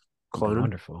nice. It'd be Clone him.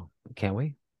 wonderful. Can we?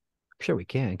 I'm sure we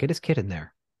can. Get his kid in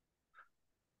there.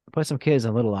 Put some kids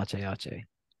in little Ache Ache.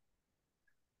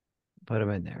 Put him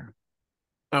in there.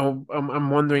 I'm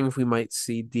wondering if we might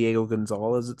see Diego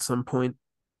Gonzalez at some point.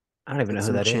 I don't even Get know who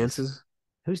some that is. chances.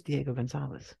 Who's Diego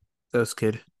Gonzalez? Those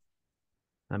kid.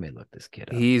 Let me look this kid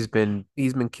up. He's been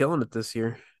killing it this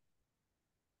year.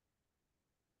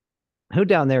 Who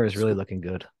down there is really looking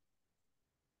good?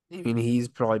 I mean, he's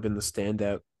probably been the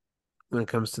standout when it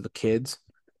comes to the kids.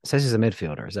 It says he's a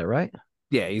midfielder. Is that right?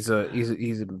 Yeah, he's a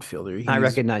midfielder. I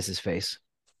recognize his face.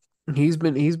 He's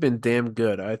been damn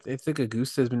good. I think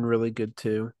Augusta has been really good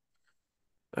too.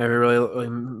 I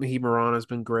really he Morano's has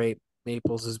been great.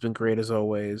 Naples has been great as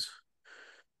always.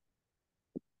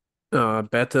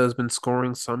 Beta has been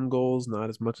scoring some goals, not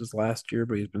as much as last year,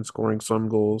 but he's been scoring some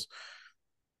goals.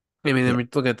 I mean, Yeah, then we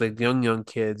look at the young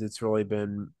kids. It's really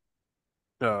been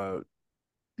uh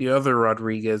the other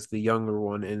Rodriguez, the younger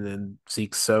one, and then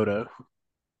Zeke Soto.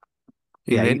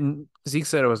 yeah. And Zeke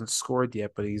Soto hasn't scored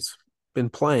yet, but he's been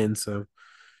playing. So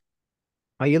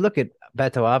Well, you look at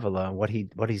Beto Avila and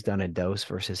what he's done in Dose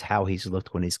versus how he's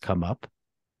looked when he's come up.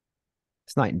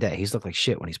 It's night and day. He's looked like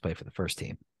shit when he's played for the first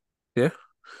team. yeah,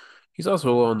 he's also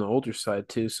a little on the older side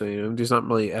too. So there's not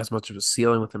really as much of a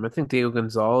ceiling with him. I think Diego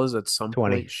Gonzalez at some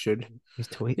 20. point should. He's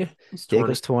 20. Yeah, he's 20,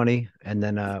 Diego's 20. And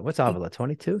then what's Avila?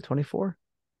 22, 24?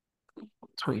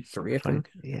 23, I 20. think.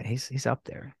 Yeah, he's up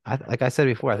there. Like I said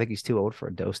before, I think he's too old for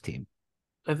a Dose team.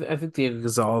 I think Diego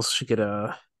Gonzalez should get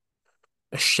a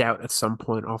shout at some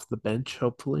point off the bench.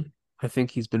 Hopefully, I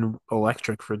think he's been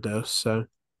electric for Dose. So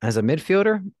As a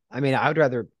midfielder, I mean, I'd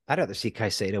rather see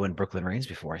Caicedo and Brooklyn Reigns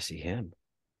before I see him.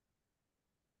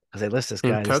 Because they list this in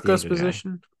guy, this Coco's Diego guy.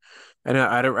 position, I know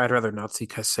I'd rather not see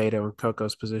Caicedo in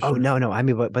Coco's Oh position. no. I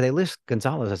mean, but they list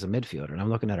Gonzalez as a midfielder, and I'm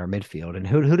looking at our midfield, and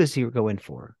who does he go in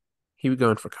for? He would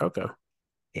go in for Coco.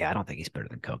 Yeah, I don't think he's better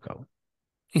than Coco.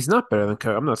 He's not better than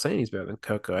Coco. I'm not saying he's better than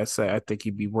Coco. I think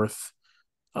he'd be worth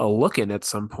a look in at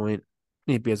some point,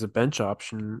 maybe as a bench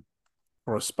option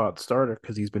or a spot starter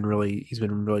because he's been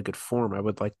in really good form. I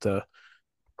would like to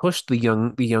push the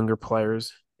younger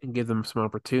players and give them some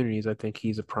opportunities. I think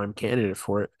he's a prime candidate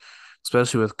for it,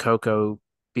 especially with Coco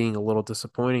being a little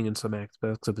disappointing in some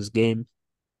aspects of his game,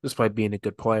 despite being a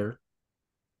good player.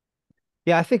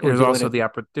 Yeah, I think And we're doing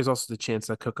it. there's also the chance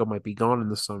that Coco might be gone in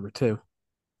the summer too.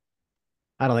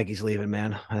 I don't think he's leaving,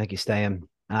 man. I think he's staying.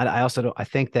 I also don't. I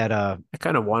think that I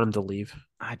kind of want him to leave.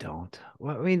 I don't.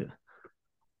 Well, I mean,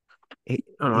 he,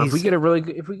 I don't know he's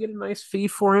if we get a nice fee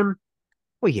for him.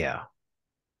 well, yeah.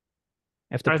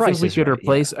 If the price is right,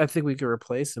 yeah. I think we could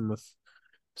replace him with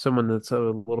someone that's a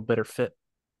little better fit.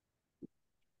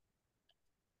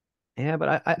 Yeah,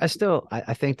 but I still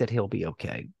I think that he'll be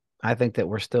okay. I think that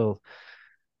we're still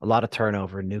a lot of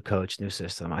turnover, new coach, new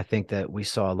system. I think that we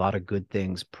saw a lot of good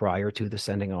things prior to the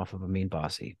sending off of Amin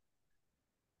Bassi.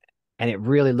 And it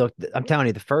really looked, I'm telling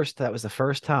you, that was the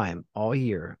first time all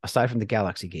year, aside from the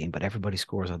Galaxy game, but everybody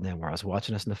scores on them, where I was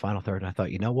watching us in the final third and I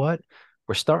thought, you know what?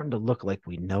 We're starting to look like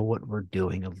we know what we're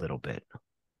doing a little bit.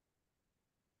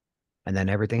 And then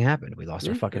everything happened. We lost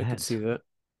our fucking I could heads. see that.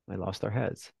 We lost our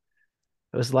heads.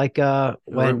 It was like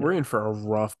when We're in for a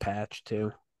rough patch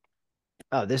too.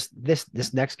 oh this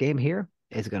next game here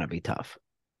is gonna be tough.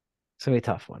 It's gonna be a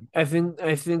tough one. I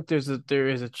think there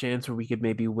is a chance where we could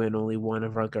maybe win only one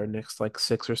of our next like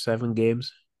 6 or 7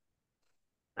 games.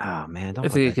 Oh man, I don't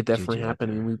put think it that could definitely juju out happen.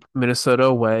 there. And Minnesota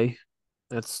away.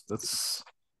 That's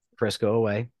Frisco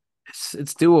away.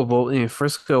 It's doable.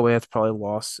 Frisco away, that's probably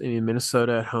lost.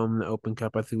 Minnesota at home in the Open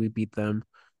Cup, I think we beat them.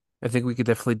 I think we could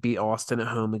definitely beat Austin at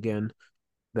home again.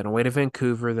 Then away to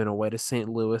Vancouver, then away to St.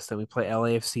 Louis, then we play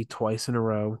LAFC twice in a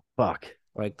row. Fuck.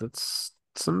 Like that's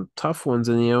some tough ones,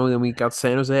 and then we got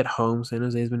San Jose at home. San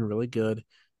Jose's been really good.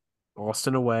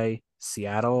 Austin away,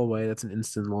 Seattle away. That's an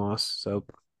instant loss. So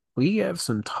we have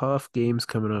some tough games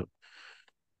coming up.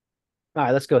 All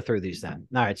right, let's go through these then.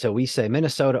 All right, so we say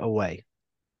Minnesota away,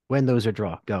 win, lose, or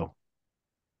draw. Go.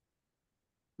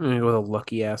 I'm gonna go with a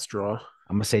lucky ass draw.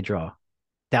 I'm gonna say draw.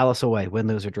 Dallas away, win,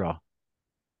 lose, or draw.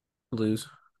 Lose,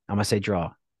 I'm gonna say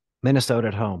draw. Minnesota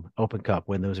at home, Open Cup,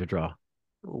 win, lose, or draw.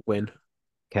 win,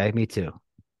 Okay, me too.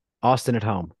 Austin at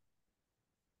home.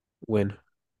 win,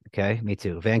 Okay, me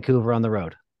too. Vancouver on the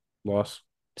road. loss,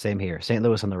 Same here. St.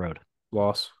 Louis on the road.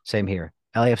 loss, Same here.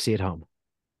 LAFC at home.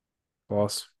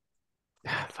 loss,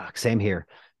 Fuck, same here.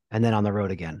 And then on the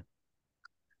road again.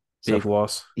 So big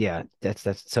loss. yeah, that's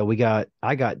so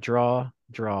I got draw,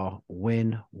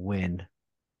 win,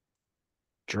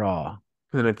 draw,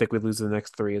 And then I think we lose the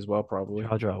next three as well, probably.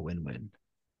 draw, win.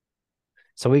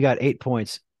 So we got 8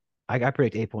 points. I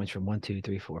predict 8 points from 1, 2,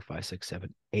 3, 4, 5, 6,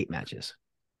 7, 8 matches.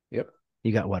 Yep.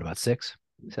 You got what, about 6,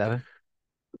 7?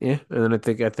 Yeah, and then I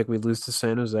think we lose to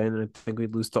San Jose, and I think we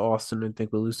lose to Austin, and I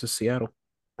think we lose to Seattle.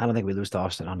 I don't think we lose to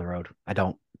Austin on the road. I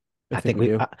don't. I think we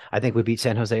do. I think we beat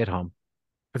San Jose at home.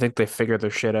 I think they figured their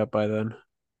shit out by then.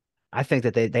 I think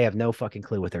that they have no fucking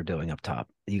clue what they're doing up top.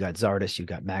 You got Zardes, you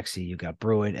got Maxi, you got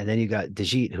Bruin, and then you got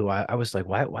Dejit, who I was like,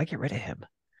 why get rid of him?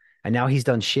 And now he's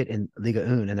done shit in Liga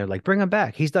 1, and they're like, bring him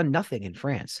back. He's done nothing in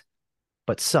France,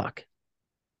 but suck.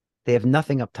 They have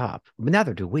nothing up top. But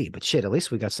neither do we. But shit, at least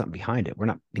we got something behind it. We're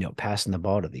not, passing the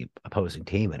ball to the opposing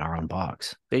team in our own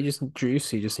box.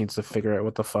 Juicy just needs to figure out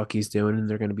what the fuck he's doing, and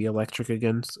they're going to be electric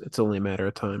again. It's only a matter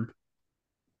of time.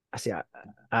 I see.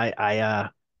 I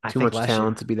Too think much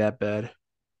talent to be that bad.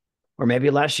 or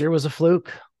maybe last year was a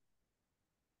fluke.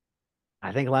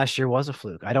 I think last year was a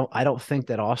fluke. I don't think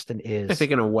that Austin is. I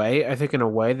think in a way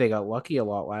they got lucky a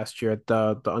lot last year.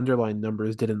 The underlying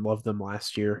numbers didn't love them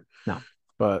last year. No,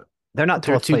 but they're not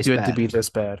 12th too place good bad. to be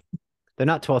this bad. They're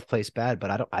not 12th place bad,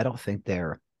 but I don't think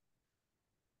they're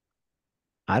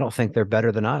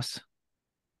better than us.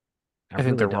 I think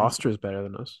really their roster is better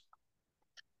than us.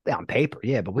 On paper,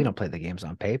 yeah, but we don't play the games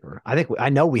on paper. I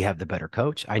know we have the better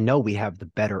coach. I know we have the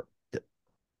better.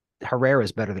 Herrera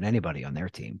is better than anybody on their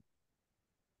team,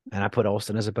 and I put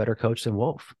Olsen as a better coach than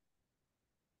Wolf.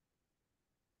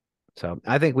 So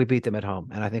I think we beat them at home,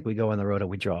 and I think we go on the road and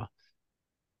we draw,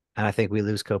 and I think we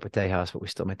lose Copa Tejas, but we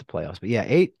still make the playoffs. But yeah,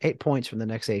 8 points from the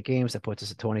next 8 games. That puts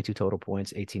us at 22 total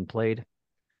points, 18 played.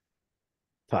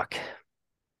 Fuck.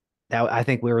 Now I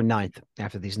think we were ninth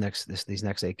after these next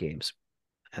 8 games.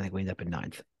 I think we end up in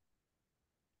ninth.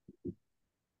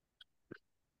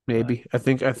 Maybe. I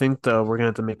think though we're gonna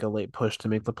have to make a late push to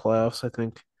make the playoffs.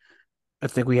 I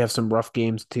think we have some rough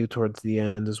games too towards the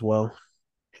end as well.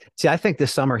 See, I think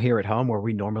this summer here at home where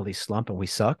we normally slump and we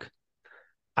suck,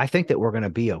 I think that we're going to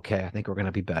be okay. I think we're going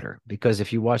to be better because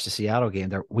if you watch the Seattle game,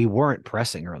 there we weren't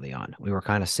pressing early on. We were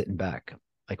kind of sitting back.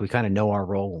 Like we kind of know our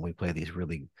role when we play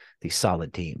these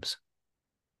solid teams.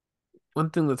 One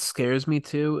thing that scares me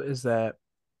too is that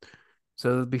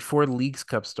so before Leagues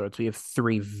Cup starts, we have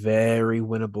three very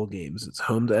winnable games. It's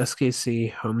home to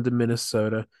SKC, home to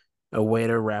Minnesota, away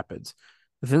to Rapids.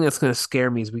 The thing that's going to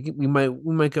scare me is we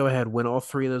might go ahead win all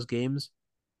three of those games,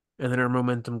 and then our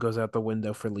momentum goes out the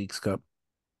window for Leagues Cup.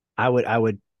 I would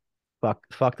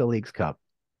fuck the Leagues Cup,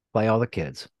 play all the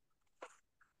kids,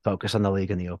 focus on the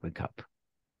league and the Open Cup.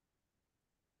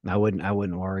 I wouldn't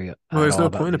worry. Well, there's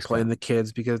no point of playing the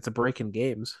kids because it's a break in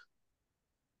games.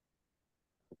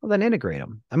 Well, then integrate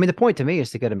them. I mean, the point to me is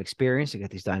to get them experience, to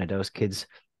get these Dynados kids.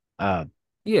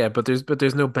 Yeah, but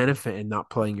there's no benefit in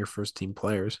not playing your first team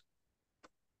players.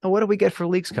 And what do we get for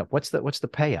Leagues Cup? What's the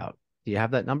payout? Do you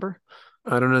have that number?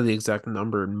 I don't know the exact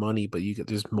number in money, but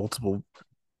there's multiple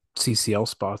CCL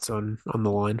spots on the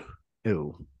line.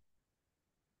 Ooh.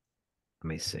 Let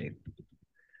me see.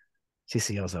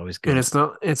 CCL is always good. And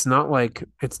it's not like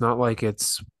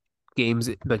it's games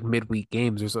like midweek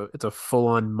games. It's a full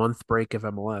on month break of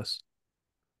MLS.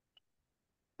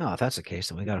 No, if that's the case,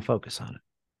 then we got to focus on it.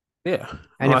 Yeah,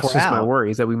 and that's just my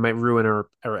worry is that we might ruin our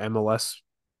MLS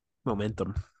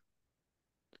momentum.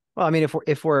 Well, I mean,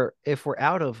 if we're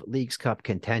out of Leagues Cup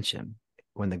contention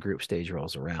when the group stage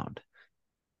rolls around,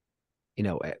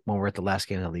 when we're at the last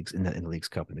game of the leagues in the Leagues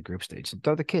Cup in the group stage,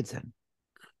 throw the kids in.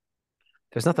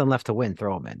 There's nothing left to win.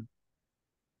 Throw them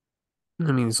in.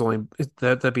 I mean,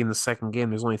 that being the second game.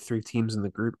 There's only 3 teams in the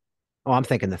group. Oh, I'm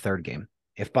thinking the third game.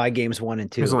 If by games 1 and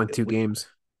 2, there's only 2 games.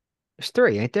 There's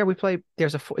three, ain't there? We play.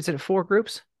 There's a. Is it four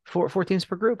groups? Four teams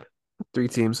per group. 3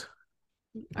 teams.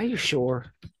 Are you sure?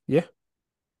 Yeah.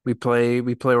 We play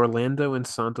Orlando and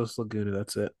Santos Laguna.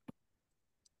 That's it.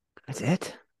 That's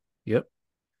it. Yep.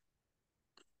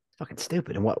 Fucking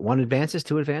stupid. And what? One advances,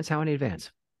 two advance. How many advance?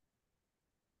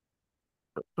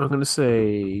 I'm gonna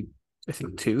say I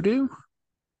think two do.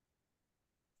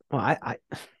 Well,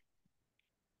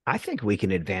 I think we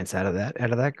can advance out of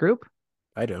that group.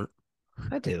 I don't.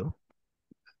 I do.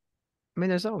 I mean,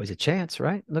 there's always a chance,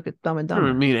 right? Look at Dumb and I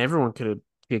Dumber. mean, everyone could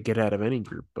get out of any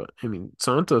group, but I mean,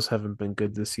 Santos haven't been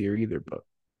good this year either, but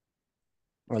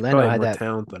Orlando probably have had more that.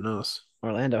 talent than us.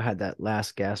 Orlando had that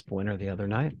last gasp winner the other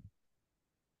night,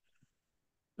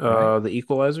 right? The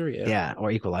equalizer, yeah. Yeah, or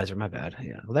equalizer. My bad.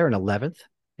 Yeah, well, they're in 11th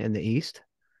in the East.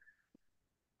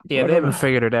 Yeah, What they haven't a,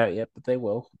 figured it out yet, but they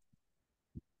will.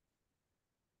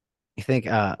 you think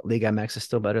League MX is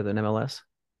still better than MLS?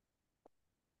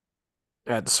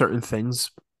 At certain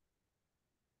things,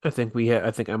 I think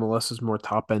MLS is more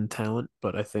top end talent,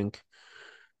 but I think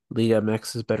Liga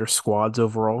MX is better squads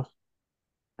overall.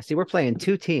 See, we're playing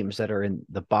two teams that are in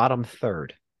the bottom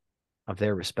third of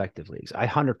their respective leagues. I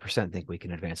 100% think we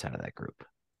can advance out of that group.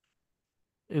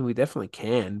 And we definitely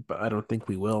can, but I don't think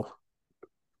we will.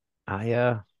 I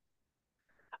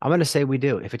I'm going to say we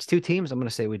do. If it's two teams, I'm going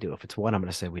to say we do. If it's one, I'm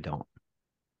going to say we don't.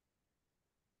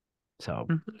 So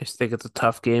I just think it's a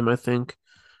tough game, I think.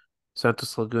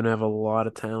 Santos Laguna have a lot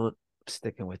of talent.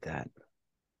 sticking with that.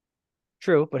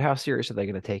 True, but how serious are they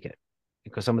going to take it?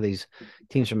 Because some of these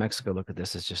teams from Mexico look at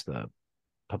this as just the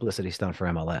publicity stunt for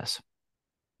MLS.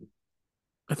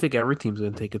 I think every team's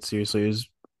going to take it seriously. There's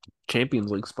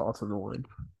Champions League spots on the line.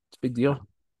 It's a big deal.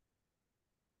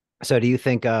 So do you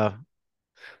think I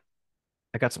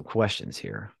got some questions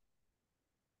here.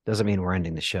 Doesn't mean we're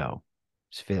ending the show.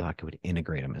 Just feel like I would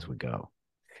integrate them as we go.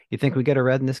 You think we get a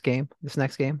red in this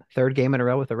next game? Third game in a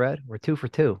row with a red? We're 2 for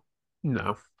 2.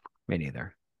 No. Me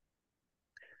neither.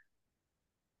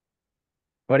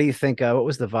 What do you think? What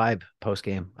was the vibe post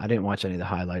game? I didn't watch any of the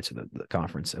highlights of the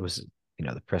conference. It was,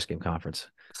 the press game conference.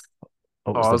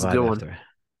 What was Oh, it the was a good vibe one. after?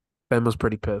 Ben was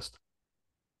pretty pissed.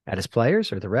 At his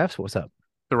players or the refs? What's up?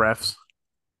 The refs.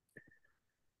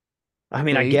 I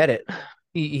mean, Yeah, I get it.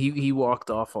 he walked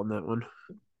off on that one.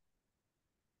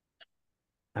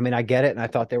 I mean, I get it. And I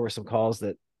thought there were some calls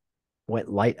that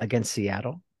went light against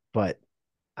Seattle, but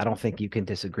I don't think you can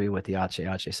disagree with the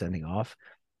Ache sending off.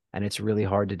 And it's really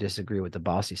hard to disagree with the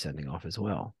Bossy sending off as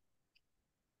well.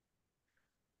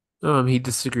 He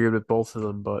disagreed with both of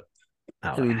them, but Oh,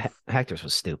 I mean, Hector's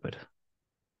was stupid.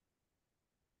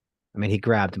 I mean, he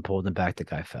grabbed and pulled him back. The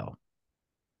guy fell,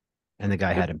 and the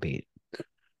guy had him beat.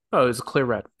 oh, it's a clear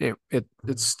red.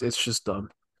 It's just dumb.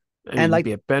 I And mean, like,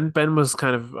 yeah, Ben was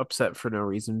kind of upset for no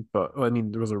reason, but well, I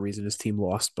mean, there was a reason his team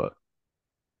lost, but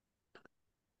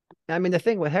I mean, the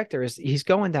thing with Hector is he's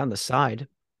going down the side.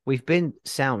 We've been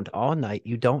sound all night.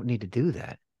 You don't need to do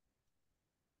that.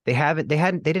 They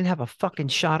didn't have a fucking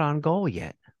shot on goal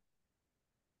yet.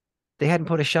 They hadn't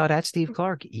put a shot at Steve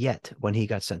Clark yet when he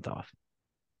got sent off.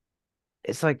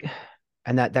 It's like,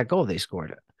 and that goal they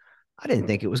scored, I didn't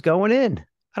think it was going in.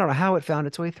 I don't know how it found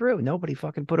its way through. Nobody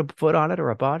fucking put a foot on it or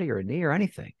a body or a knee or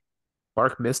anything.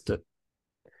 Clark missed it.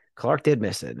 Clark did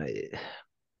miss it.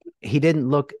 He didn't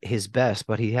look his best,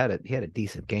 but he had a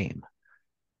decent game.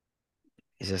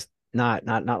 He's just not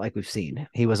like we've seen.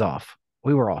 He was off.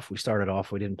 We were off. We started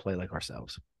off. We didn't play like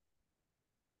ourselves.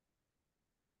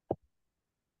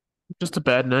 Just a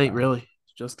bad night, really.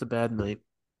 Just a bad night.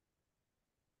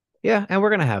 Yeah, and we're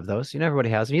gonna have those. Everybody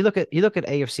has them. You look at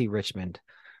AFC Richmond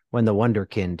when the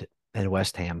Wonderkind and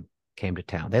West Ham came to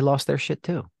town. They lost their shit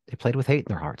too. They played with hate in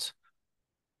their hearts.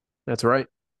 That's right.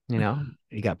 You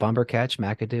got Bumbercatch,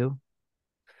 McAdoo.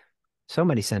 So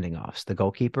many sending offs. The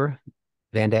goalkeeper,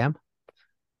 Van Dam.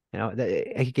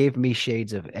 He gave me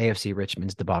shades of AFC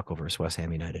Richmond's debacle versus West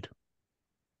Ham United.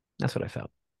 That's what I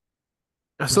felt.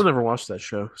 I still never watched that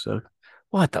show, so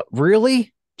What the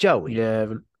really, Joey? yeah,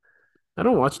 I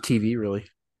don't watch TV really.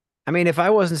 I mean, if I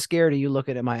wasn't scared of you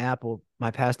looking at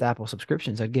my past Apple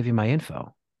subscriptions, I'd give you my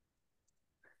info.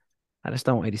 I just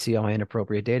don't want you to see all my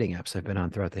inappropriate dating apps I've been on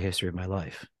throughout the history of my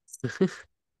life.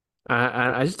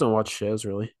 I just don't watch shows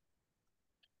really.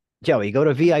 Joey, go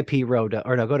to VIP Road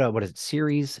or no, go to what is it,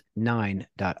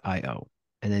 series9.io.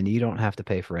 And then you don't have to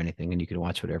pay for anything and you can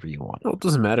watch whatever you want. Well, it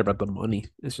doesn't matter about the money.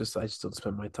 It's just I just don't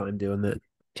spend my time doing that.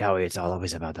 Joey, it's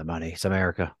always about the money. It's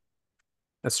America.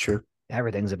 That's true.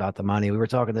 Everything's about the money. We were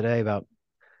talking today about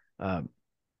uh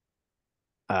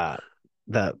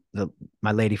the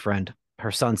my lady friend,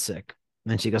 her son's sick.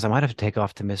 And she goes, I might have to take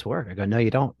off to miss work. I go, no, you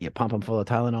don't. You pump him full of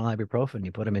Tylenol, ibuprofen,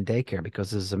 you put him in daycare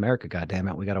because this is America, goddamn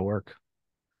it. We got to work.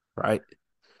 Right.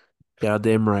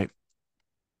 Goddamn right.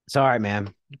 So, all right,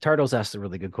 man. Turtles asked a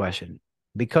really good question.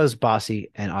 Because Bossy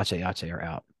and Ache Ache are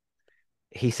out,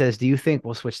 he says, do you think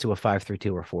we'll switch to a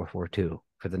 5-3-2 or 4-4-2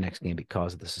 for the next game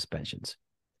because of the suspensions?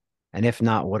 And if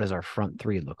not, what does our front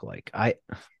three look like?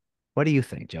 What do you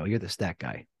think, Joe? You're the stat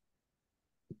guy.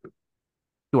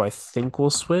 Do I think we'll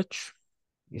switch?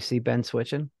 You see Ben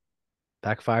switching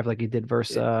back five like he did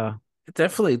versus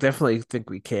Definitely think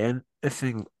we can. I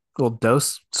think well,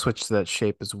 Dose switched to that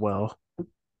shape as well.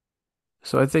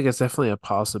 So I think it's definitely a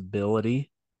possibility.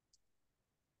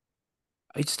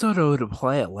 I just don't know who to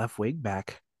play at left wing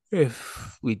back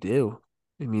if we do.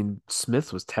 I mean,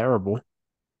 Smith was terrible.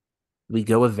 We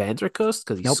go with Vanderkost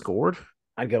because he Nope. scored.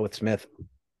 I'd go with Smith.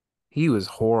 He was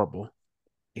horrible.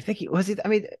 You think he was he? I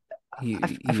mean, I He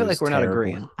feel like was we're not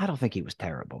agreeing. terrible. I don't think he was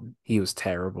terrible. He was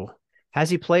terrible. Has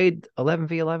he played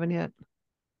 11v11 yet?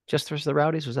 Just versus the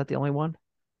Rowdies? Was that the only one?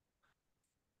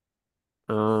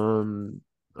 Um,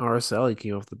 RSL he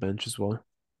came off the bench as well.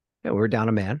 Yeah, we were down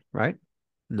a man, right?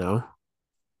 No,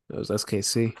 that was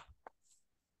SKC.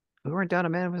 We weren't down a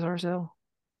man with RSL.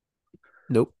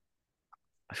 Nope.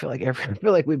 I feel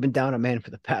like we've been down a man for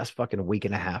the past fucking week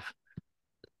and a half.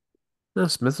 No,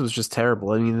 Smith was just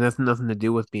terrible. I mean, that's nothing to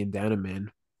do with being down a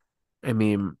man. I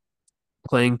mean,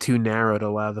 playing too narrow to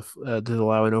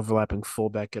allow an overlapping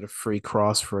fullback get a free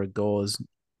cross for a goal is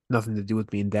nothing to do with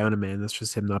being down a man. That's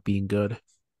just him not being good.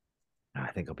 I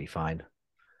think he'll be fine.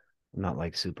 I'm not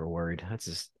like super worried. That's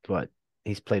just what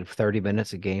he's played 30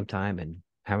 minutes of game time in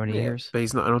how many Yeah, years? but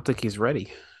he's not. I don't think he's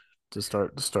ready to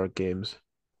start games.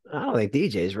 I don't think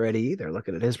DJ's ready either.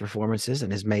 Looking at his performances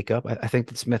and his makeup, I think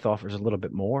that Smith offers a little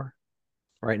bit more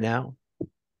right now.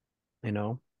 You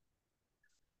know,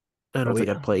 I but don't think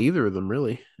I'd play either of them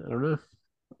really. I don't know.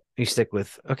 you stick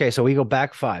with okay. So we go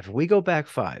back five. If we go back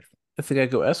five, I think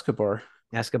I'd go Escobar.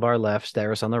 Escobar left,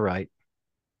 Steris on the right.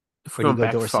 If Or we're do you going go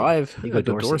back Dorsey? five, You go I'd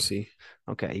go Dorsey. Dorsey.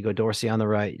 Okay, you go Dorsey on the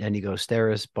right, then you go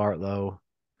Steris, Bartlow,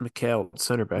 McHale,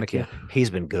 center back. McHale. Yeah, He's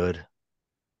been good.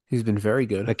 he's been very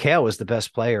good. McHale was the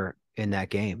best player in that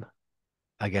game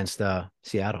against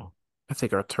Seattle. I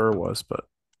think Artur was, but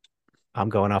I'm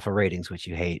going off of ratings, which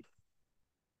you hate.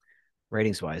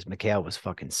 Ratings wise, McHale was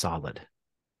fucking solid.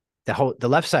 The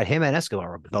left side, him and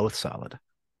Escobar were both solid.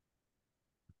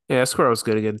 yeah, Escobar was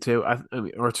good again too. I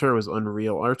mean, Artur was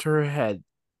unreal. Artur had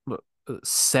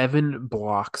 7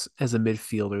 blocks as a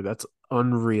midfielder. That's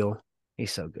unreal.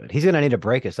 He's so good. He's gonna need a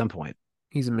break at some point.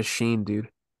 He's a machine, dude.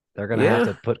 They're gonna have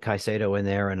Yeah, to put Caicedo in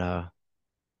there and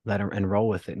let him and roll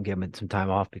with it and give him some time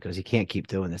off because he can't keep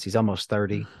doing this. He's almost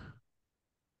 30.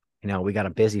 You know, we got a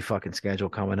busy fucking schedule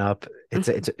coming up.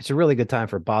 It's a really good time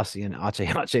for Bossy and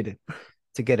Ache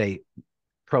to get a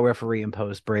pro referee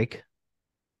imposed break.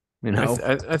 You know,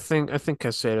 I think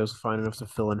Caicedo's fine enough to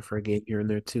fill in for a game here and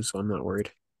there too, so I'm not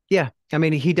worried. yeah. I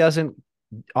mean, he doesn't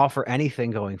offer anything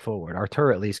going forward.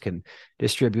 Artur at least can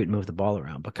distribute and move the ball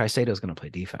around, but Caicedo's going to play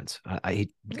defense.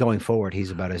 Going forward, he's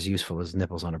about as useful as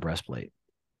nipples on a breastplate.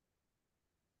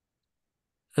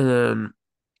 And then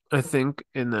I think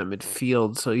in that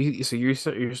midfield,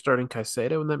 you're starting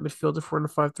Caicedo in that midfield if we're in a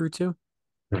 5-3-2.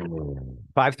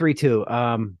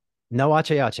 5-3-2. No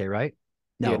Ache, right?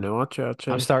 Yeah, No. no, I'm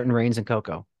Ache. starting Reigns and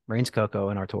Coco. Reigns, Coco,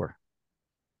 and Artur.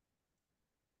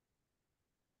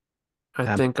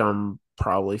 I think I'm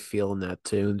probably feeling that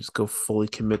too, and just go fully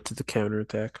commit to the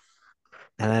counterattack.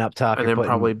 And then up top, And you're then putting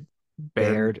probably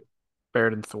Baird.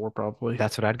 Baird and Thor probably,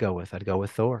 That's what I'd go with. I'd go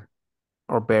with Thor.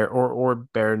 or Baird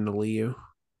and Aliu.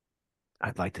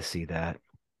 I'd like to see that.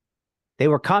 They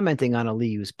were commenting on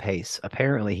Aliu's pace.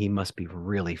 Apparently, he must be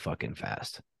really fucking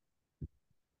fast.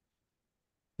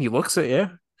 He looks it, yeah.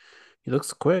 He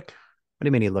looks quick. What do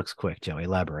you mean he looks quick, Joe?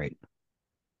 Elaborate.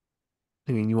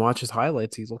 I mean, you watch his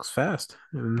highlights; he looks fast.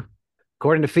 And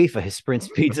According to FIFA, his sprint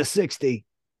speed's a 60.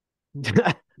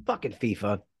 Fucking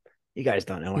FIFA. You guys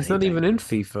don't know he's anything. not even in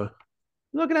FIFA.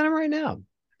 Looking at him right now.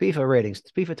 FIFA ratings.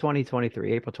 FIFA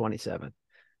 2023, April 27th.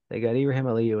 They got Ibrahim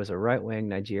Aliyu as a right wing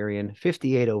Nigerian,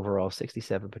 58 overall,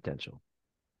 67 potential.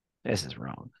 This is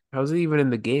wrong. How's he even in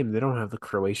the game? They don't have the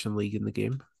Croatian league in the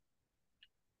game.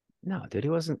 No, dude, he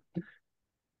wasn't.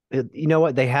 You know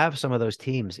what? They have some of those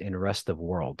teams in rest of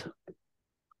world.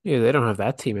 Yeah, they don't have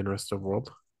that team in rest of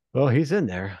world. Well, he's in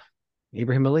there.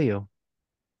 Ibrahim Aliyu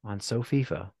on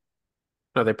FIFA.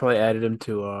 No, they probably added him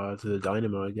to the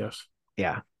Dynamo, I guess.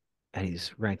 Yeah. And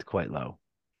he's ranked quite low.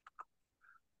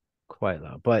 Quite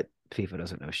low. But FIFA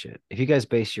doesn't know shit. If you guys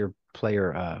base your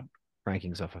player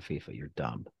rankings off of FIFA, you're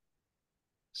dumb.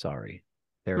 Sorry.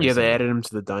 Yeah, they added him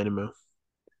to the Dynamo.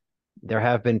 There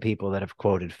have been people that have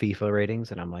quoted FIFA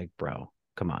ratings, and I'm like, bro,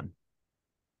 come on,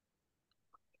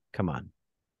 come on.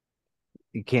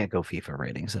 You can't go FIFA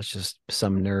ratings. That's just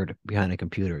some nerd behind a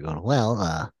computer going,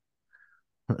 well,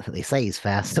 they say he's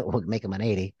fast, so we'll make him an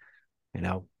 80. You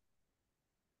know,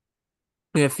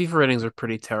 Yeah, FIFA ratings are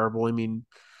pretty terrible. I mean,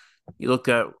 you looked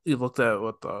at what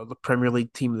the Premier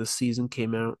League team of the season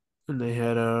came out, and they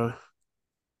had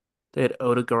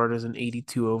Odegaard as an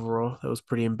 82 overall. That was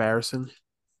pretty embarrassing.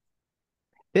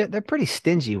 they're pretty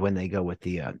stingy when they go with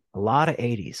the a lot of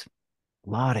 80s, a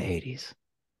lot of 80s.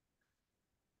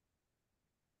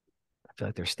 I feel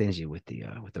like they're stingy with the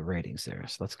ratings there.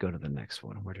 So let's go to the next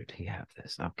one. Where did he have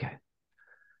this? Okay.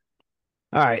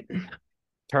 All right.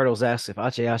 Turtles asks if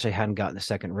Ache hadn't gotten the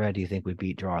second red, do you think we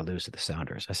beat, draw, or lose to the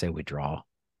Sounders? I say we draw.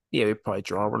 Yeah, we probably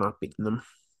draw. We're not beating them.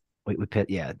 We pit,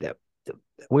 yeah.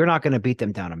 We're not going to beat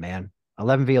them down a man.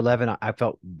 11v11. I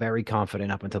felt very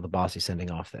confident up until the Bossy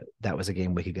sending off that was a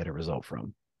game we could get a result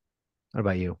from. What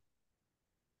about you?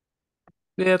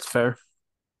 Yeah, it's fair.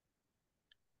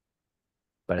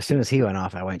 But as soon as he went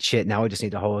off, I went shit. Now we just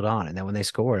need to hold on. And then when they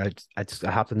scored, I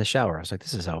hopped in the shower. I was like,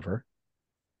 this is over.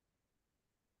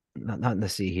 Not in the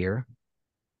sea here.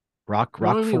 Well, Rock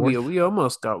I mean, we fourth. we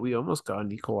almost got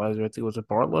an equalizer. I think it was a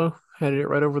Bartlow headed it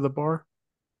right over the bar.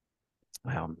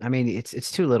 Well, I mean,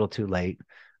 it's too little, too late.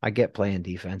 I get playing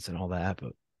defense and all that,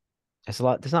 but it's a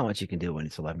lot. There's not much you can do when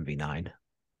it's 11v9.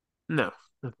 No,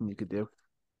 nothing you could do.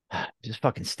 Just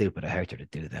fucking stupid of Hector to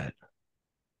do that.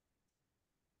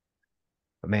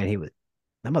 But man,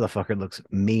 that motherfucker looks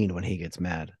mean when he gets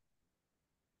mad.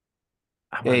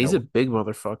 I Yeah, want to he's a know. big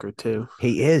motherfucker too.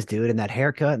 He is, dude, and that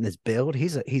haircut and this build.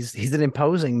 He's an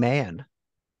imposing man.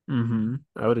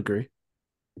 I would agree.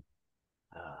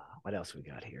 What else we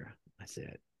got here? That's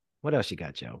it. What else you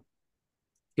got, Joe?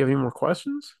 You have any more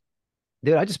questions?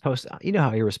 Dude, I just posted. You know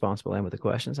how irresponsible I am with the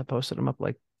questions. I posted them up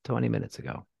like 20 minutes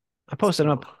ago. I Let's posted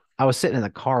them up. go. I was sitting in the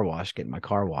car wash getting my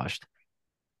car washed,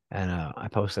 and I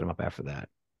posted them up after that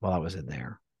while I was in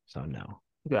there. So no.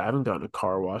 Yeah, I haven't gotten a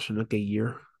car wash in like a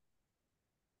year.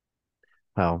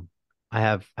 Well, I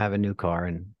have a new car,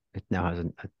 and it now has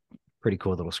a pretty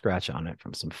cool little scratch on it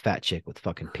from some fat chick with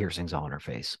fucking piercings all on her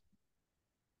face,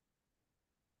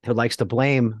 who likes to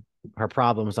blame her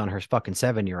problems on her fucking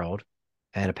 7-year-old,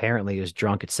 and apparently is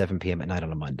drunk at 7 p.m. at night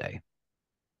on a Monday.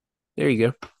 There you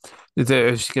go.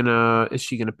 Is she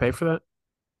gonna pay for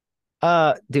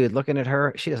Dude, looking at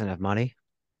her, she doesn't have money.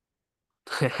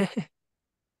 that?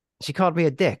 She called me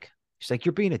a dick. She's like,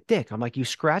 "You're being a dick." I'm like, "You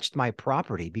scratched my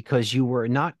property because you were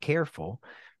not careful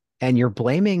and you're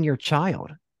blaming your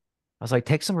child." I was like,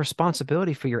 "Take some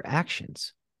responsibility for your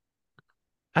actions."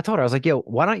 I told her, I was like, "Yo,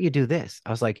 why don't you do this?"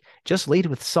 I was like, "Just lead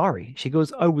with sorry." She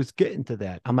goes, "I was getting to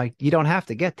that." I'm like, "You don't have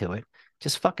to get to it.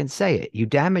 Just fucking say it. You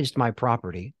damaged my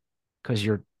property because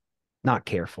you're not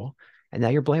careful. And now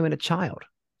you're blaming a child."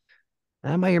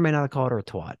 And I may or may not have called her a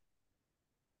twat.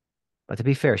 But to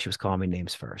be fair, she was calling me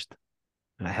names first.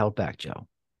 And I held back, Joe.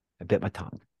 I bit my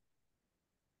tongue.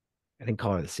 I didn't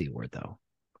call her the C word, though.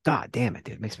 God damn it,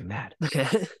 dude. It makes me mad.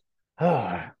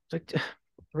 Oh, it's like,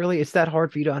 really? It's that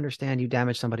hard for you to understand you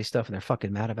damaged somebody's stuff and they're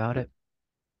fucking mad about it?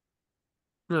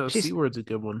 No, C She's word's a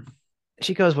good one.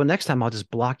 She goes, "Well, next time I'll just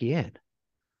block you in."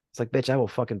 It's like, bitch,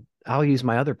 I'll use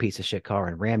my other piece of shit car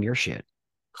and ram your shit.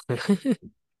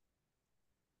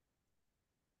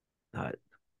 Uh,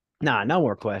 nah, no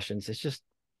more questions. It's just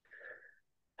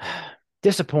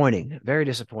disappointing, very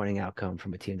disappointing outcome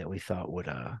from a team that we thought would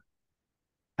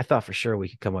I thought for sure we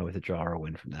could come away with a draw or a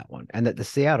win from that one. And that the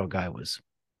Seattle guy was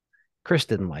Chris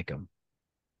didn't like him.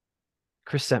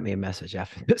 Chris sent me a message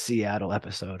after the Seattle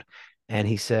episode, and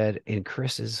he said in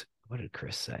Chris's, what did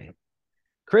Chris say?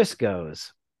 Chris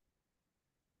goes,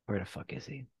 where the fuck is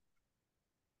he?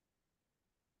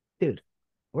 Dude,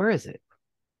 where is it?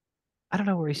 I don't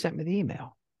know where he sent me the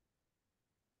email.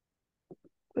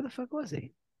 Where the fuck was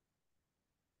he?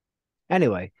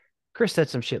 Anyway, Chris said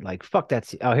some shit like, fuck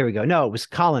that. Oh, here we go. No, it was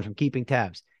Colin from Keeping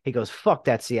Tabs. He goes, fuck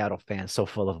that Seattle fan, so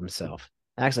full of himself.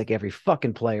 Acts like every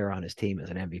fucking player on his team is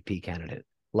an MVP candidate.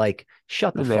 Like,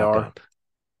 shut the And they fuck are. up.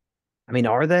 I mean,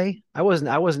 are they? I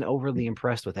wasn't overly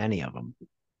impressed with any of them.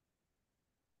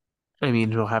 I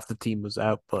mean, well, half the team was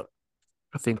out, but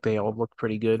I think they all looked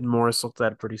pretty good. Morris looked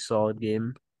at a pretty solid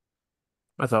game.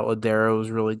 I thought Ladero was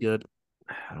really good.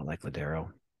 I don't like Ladero.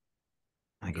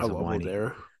 I think I love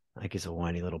Ladero. he's a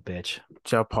whiny little bitch.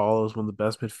 João Paulo is one of the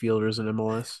best midfielders in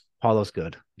MLS. Paulo's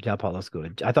good. Yeah, Paulo's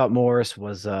good. I thought Morris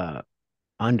was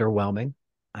underwhelming.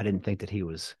 I didn't think that he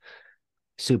was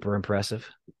super impressive.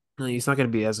 He's not going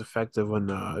to be as effective when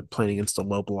playing against a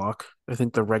low block. I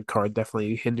think the red card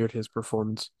definitely hindered his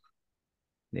performance.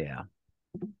 Yeah.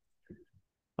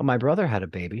 Well, my brother had a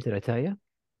baby. Did I tell you?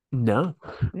 No.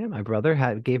 Yeah, my brother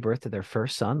had gave birth to their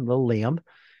first son, little Liam.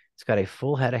 He's got a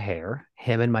full head of hair.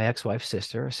 Him and my ex-wife's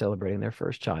sister are celebrating their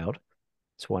first child.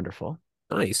 It's wonderful.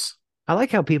 Nice. I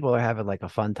like how people are having like a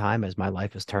fun time as my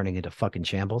life is turning into fucking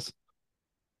shambles.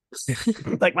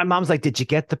 Like my mom's like, "Did you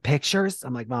get the pictures?"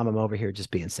 I'm like, "Mom, I'm over here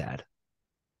just being sad.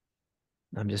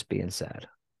 I'm just being sad."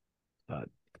 But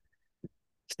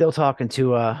still talking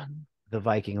to the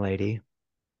Viking lady.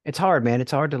 It's hard, man.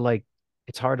 It's hard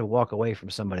to walk away from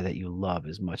somebody that you love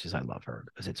as much as I love her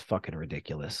because it's fucking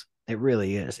ridiculous. It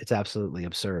really is. It's absolutely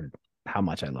absurd how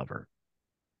much I love her.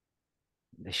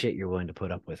 The shit you're willing to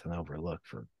put up with and overlook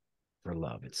for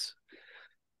love.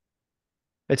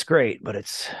 It's great, but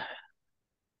it's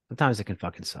sometimes it can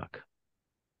fucking suck.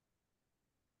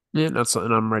 Yeah, that's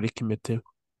something I'm ready to commit to.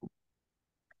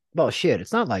 Well, shit,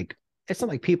 it's not like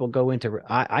people go into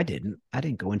I didn't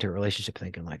go into a relationship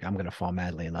thinking like I'm gonna fall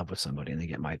madly in love with somebody and then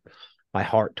get my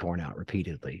heart torn out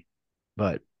repeatedly.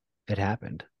 But it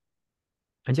happened.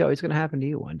 And Joe, it's gonna happen to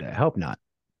you one day. I hope not.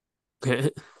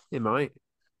 It might.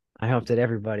 I hope that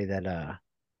everybody that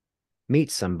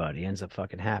meets somebody ends up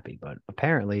fucking happy. But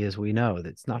apparently, as we know,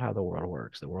 that's not how the world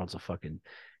works. The world's a fucking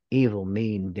evil,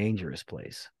 mean, dangerous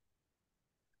place.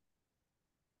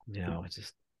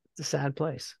 It's a sad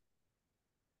place.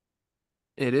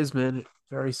 It is, man.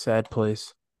 Very sad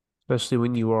place, especially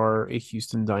when you are a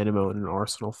Houston Dynamo and an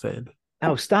Arsenal fan.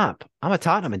 Oh, stop. I'm a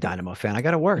Tottenham and Dynamo fan. I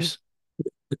got it worse.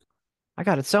 I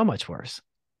got it so much worse.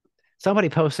 Somebody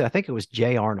posted, I think it was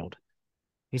Jay Arnold.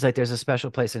 He's like, there's a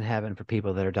special place in heaven for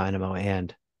people that are Dynamo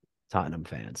and Tottenham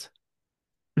fans.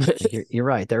 Like, you're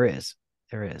right. There is.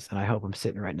 There is. And I hope I'm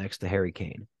sitting right next to Harry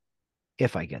Kane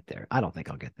if I get there. I don't think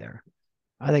I'll get there.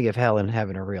 I think if hell and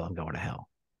heaven are real, I'm going to hell.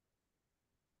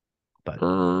 But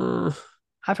I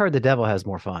I've heard the devil has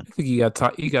more fun. think you got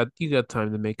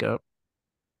time to make up.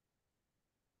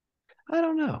 I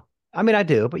don't know. I mean, I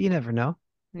do, but you never know.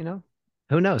 You know,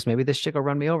 who knows? Maybe this chick will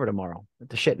run me over tomorrow with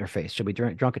the shit in her face. She'll be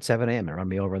drunk at 7 a.m. and run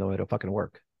me over on the way to fucking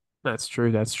work. That's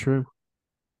true. That's true.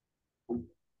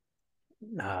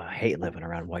 I hate living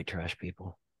around white trash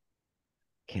people.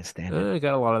 Can't stand it. I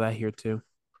got a lot of that here too.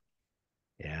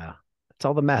 Yeah. It's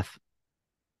all the meth.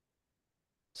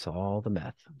 It's all the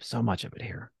meth. So much of it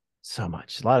here. So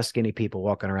much. A lot of skinny people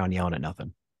walking around yelling at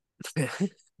nothing.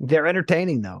 They're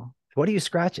entertaining though. What are you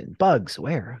scratching? Bugs.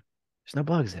 Where? There's no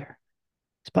bugs there.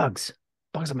 It's bugs.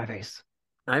 Bugs on my face.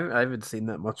 I haven't seen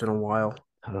that much in a while.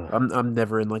 Ugh. I'm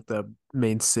never in like the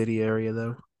main city area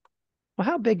though. Well,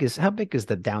 how big is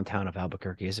the downtown of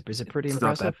Albuquerque? Is it pretty It's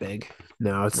not impressive? that big.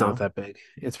 No, it's No. not that big.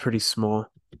 It's pretty small.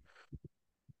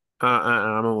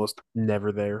 I'm almost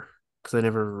never there because I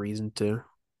never have a reason to.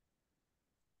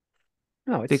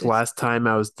 No, I it's think it's last time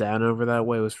I was down over that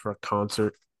way was for a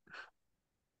concert.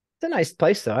 it's a nice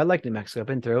place though. I like New Mexico. I've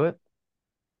been through it.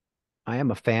 I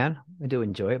am a fan. I do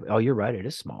enjoy it. Oh, you're right. It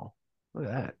is small. Look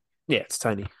at that. Yeah, it's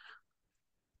tiny.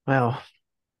 Well,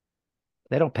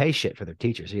 they don't pay shit for their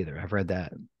teachers either. I've read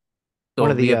that. One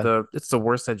Oh, of we the have it's the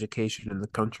worst education in the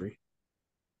country.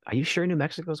 Are you sure New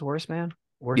Mexico's worse, man?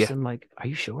 Worse Yeah, than like, are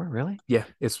you sure? Really? yeah,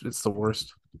 it's the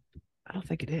worst. I don't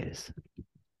think it is.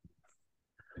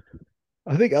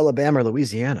 I think Alabama or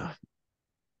Louisiana.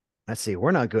 Let's see.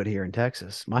 We're not good here in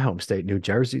Texas. My home state, New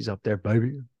Jersey's up there,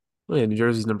 baby. Oh, yeah, New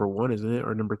Jersey's number one, isn't it?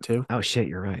 Or number two? Oh shit,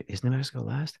 you're right. Is New Mexico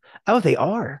last? Oh, they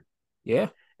are. Yeah,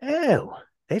 Oh,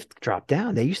 they've dropped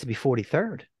down. They used to be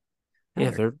 43rd. Now yeah.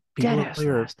 they're They're dead ass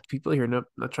last. people here. Not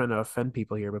trying to offend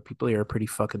people here, but people here are pretty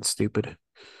fucking stupid.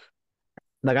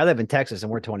 Like I live in Texas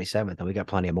and we're 27th, and we got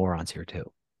plenty of morons here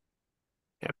too.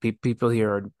 Yeah, people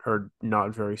here are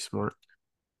not very smart.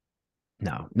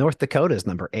 No, North Dakota is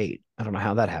number 8. I don't know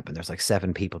how that happened. There's like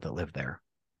 7 people that live there.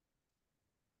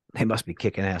 They must be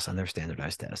kicking ass on their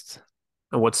standardized tests.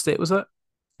 And what state was that?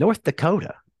 North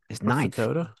Dakota is North ninth.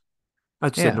 Dakota. I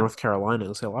just said Yeah. North Carolina.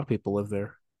 Let's say a lot of people live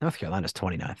there. North Carolina's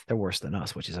 29th. They're worse than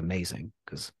us, which is amazing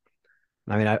because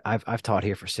I mean I've taught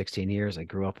here for 16 years. I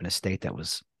grew up in a state that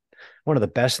was one of the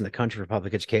best in the country for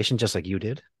public education, just like you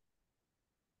did.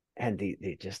 And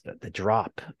the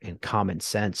drop in common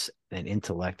sense and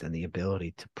intellect and the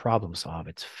ability to problem solve,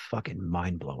 it's fucking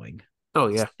mind blowing. Oh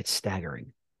It's, yeah, it's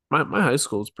staggering. my high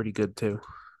school is pretty good too.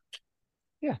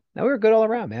 Yeah, no, we were good all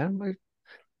around, man.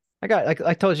 I got like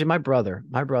I told you, my brother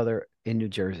in New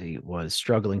Jersey was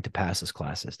struggling to pass his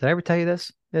classes. Did I ever tell you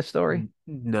this story?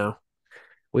 No.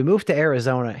 We moved to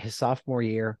Arizona his sophomore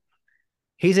year.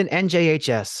 He's in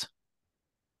NJHS.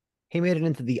 He made it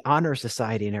into the honor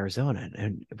society in Arizona.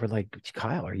 And we're like,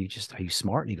 Kyle, are you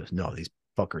smart? And he goes, no, these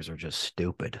fuckers are just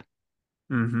stupid.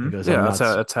 He goes, I'm Yeah, not.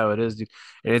 that's how it is, dude.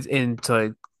 And it's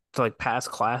like to like pass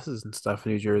classes and stuff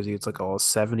in New Jersey, it's like all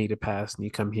 70 to pass, and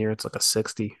you come here, it's like a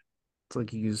 60. It's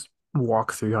like you just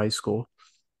walk through high school.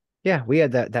 Yeah, we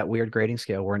had that weird grading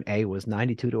scale where an A was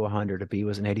 92 to 100, a B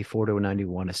was an 84 to a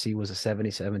 91, a C was a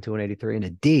 77 to an 83, and a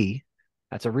D,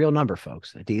 that's a real number,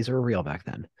 folks. The D's were real back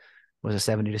then, was a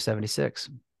 70 to 76.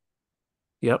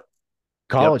 Yep.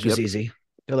 College was easy.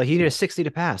 They're like, you need a 60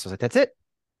 to pass. I was like, that's it.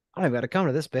 I don't even got to come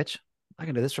to this, bitch. I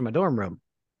can do this from my dorm room.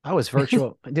 I was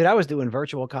virtual. Dude, I was doing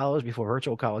virtual college before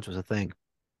virtual college was a thing.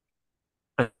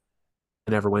 I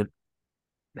never went.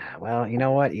 Well, you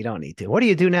know what? You don't need to. What do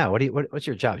you do now? What's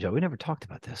your job, Joe? We never talked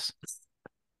about this.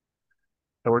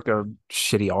 I work a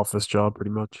shitty office job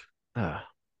pretty much.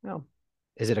 Well,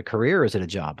 is it a career or is it a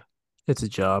job? It's a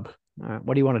job.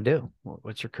 What do you want to do?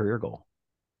 What's your career goal?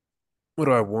 What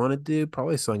do I want to do?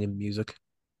 Probably singing music.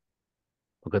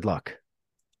 Well, good luck.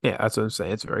 Yeah, that's what I'm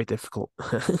saying. It's very difficult.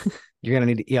 You're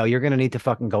gonna need to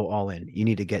fucking go all in. You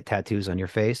need to get tattoos on your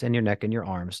face and your neck and your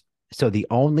arms. So the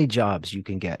only jobs you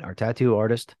can get are tattoo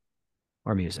artist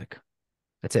or music.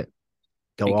 That's it.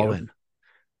 Go all in.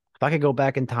 If I could go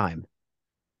back in time,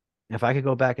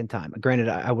 granted,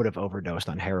 I would have overdosed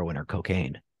on heroin or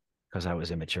cocaine because I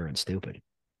was immature and stupid. If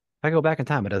I go back in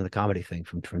time, I'd done the comedy thing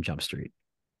from Jump Street.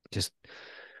 Just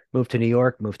move to New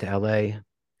York, move to LA,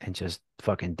 and just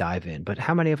fucking dive in. But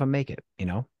how many of them make it, you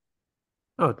know?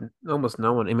 Oh, almost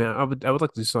no one. I mean, I would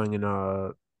like to do something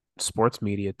in sports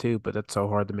media too, but that's so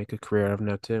hard to make a career out of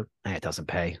now too. It doesn't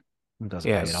pay. It doesn't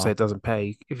Yeah, pay at say all. it doesn't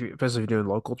pay especially if you're doing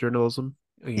local journalism.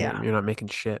 Yeah. You're not making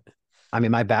shit. I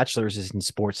mean, my bachelor's is in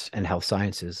sports and health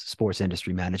sciences, sports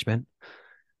industry management,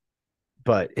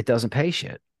 but it doesn't pay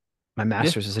shit. My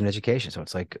master's is in education. So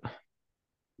it's like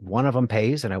one of them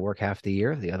pays and I work half the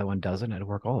year. The other one doesn't. I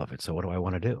work all of it. So what do I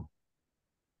want to do?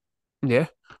 Yeah,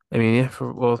 I mean, yeah.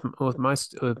 With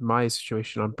my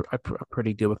situation, I'm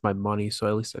pretty good with my money, so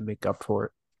at least I make up for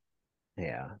it.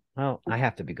 Yeah. Well, I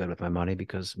have to be good with my money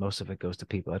because most of it goes to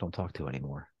people I don't talk to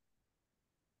anymore.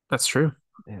 That's true.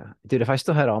 Yeah. Dude, if I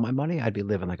still had all my money, I'd be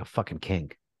living like a fucking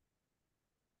king.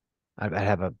 I'd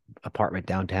have a apartment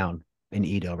downtown in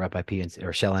Edo, right by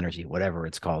or Shell Energy, whatever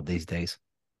it's called these days.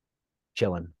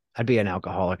 Chilling. I'd be an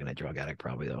alcoholic and a drug addict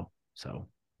probably though. So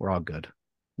we're all good.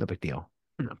 No big deal.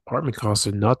 Apartment costs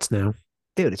are nuts now.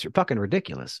 Dude, it's fucking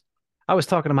ridiculous. I was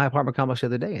talking to my apartment complex the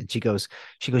other day and she goes,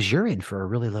 you're in for a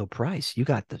really low price. You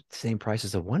got the same price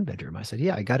as a one bedroom. I said,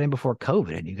 yeah, I got in before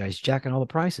COVID and you guys jacking all the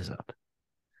prices up.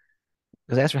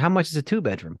 Because I asked her, how much is a two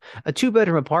bedroom? A two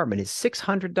bedroom apartment is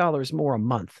 $600 more a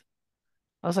month.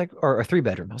 I was like, or a three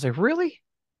bedroom. I was like, really?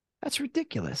 That's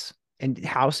ridiculous. And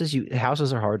houses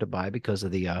are hard to buy because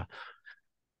of the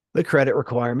credit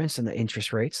requirements and the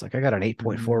interest rates. Like I got an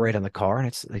 8.4 rate on the car, and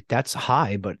it's like that's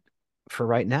high, but for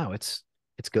right now, it's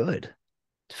good.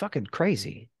 It's fucking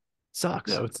crazy. It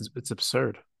sucks. No, it's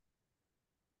absurd.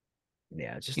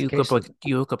 Yeah, it's just You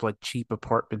look up like cheap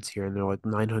apartments here, and they're like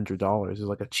 $900. It's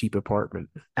like a cheap apartment.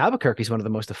 Albuquerque is one of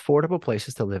the most affordable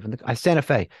places to live in the Santa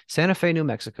Fe. Santa Fe, New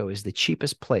Mexico is the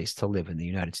cheapest place to live in the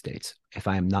United States, if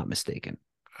I am not mistaken.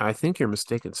 I think you're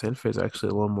mistaken. Santa Fe is actually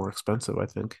a little more expensive, I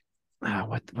think.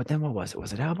 What was it?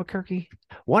 Was it Albuquerque?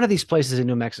 One of these places in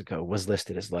New Mexico was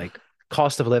listed as like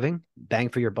cost of living, bang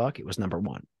for your buck. It was number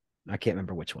one. I can't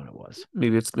remember which one it was.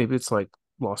 Maybe it's like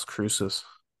Las Cruces.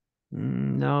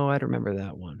 No, I don't remember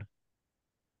that one.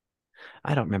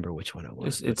 I don't remember which one it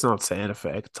was. It's not Santa Fe,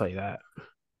 I can tell you that.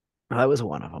 That was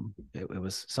one of them. It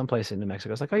was someplace in New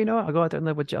Mexico. I was like, oh, you know what? I'll go out there and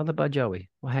live by Joey.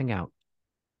 We'll hang out.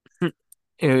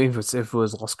 If it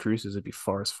was Las Cruces, it'd be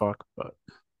far as fuck. But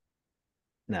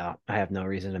no, I have no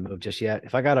reason to move just yet.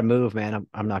 If I got to move, man,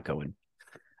 I'm not going.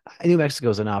 New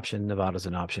Mexico's an option. Nevada's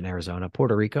an option. Arizona,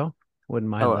 Puerto Rico. Wouldn't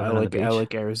mind living on the beach. I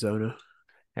like Arizona.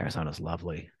 Arizona's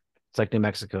lovely. It's like New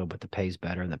Mexico, but the pay's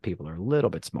better and the people are a little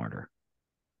bit smarter.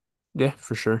 Yeah,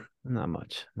 for sure. Not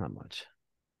much. Not much.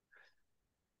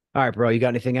 All right, bro. You got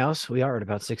anything else? We are at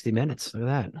about 60 minutes. Look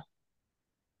at that.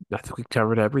 I think we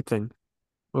covered everything.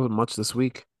 Wasn't much this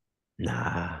week.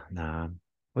 Nah.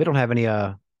 We don't have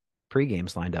any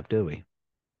pre-games lined up, do we?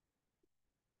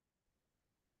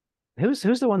 Who's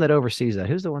the one that oversees that?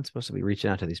 Who's the one supposed to be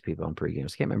reaching out to these people on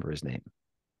pre-games? Can't remember his name.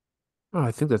 Oh,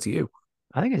 I think that's you.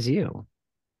 I think it's you.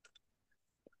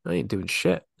 I ain't doing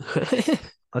shit.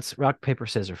 Let's rock, paper,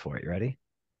 scissors for it. You ready?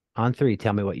 On three,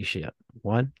 tell me what you shoot.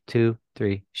 1, 2,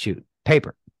 3, shoot.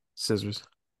 Paper. Scissors.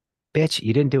 Bitch,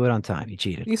 you didn't do it on time. You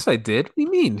cheated. Yes, I did. What do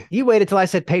you mean? You waited till I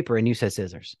said paper and you said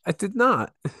scissors. I did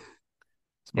not.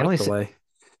 It's mic delay.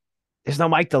 There's no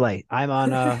mic delay. I'm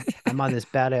on this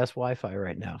badass Wi-Fi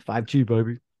right now. 5G,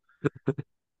 baby.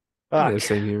 Yeah,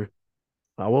 same here.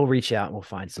 We'll reach out and we'll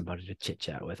find somebody to chit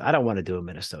chat with. I don't want to do a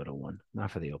Minnesota one,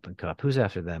 not for the Open Cup. Who's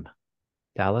after them?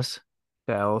 Dallas?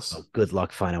 Dallas. Oh, good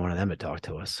luck finding one of them to talk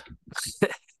to us.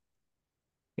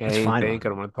 Yeah, Let's they find ain't one.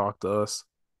 gonna want to talk to us.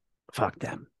 Fuck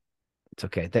them. It's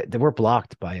okay. They were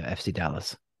blocked by FC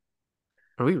Dallas.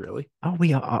 Are we really? Oh,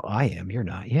 we are. I am. You're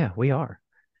not. Yeah, we are.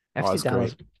 Oh, FC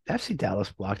Dallas. great. FC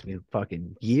Dallas blocked me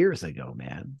fucking years ago,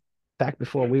 man. Back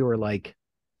before we were like,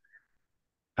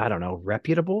 I don't know,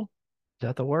 reputable. Is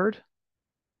that the word?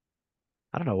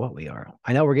 I don't know what we are.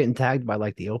 I know we're getting tagged by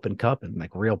like the Open Cup and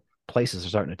like real places are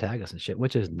starting to tag us and shit,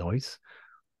 which is nice.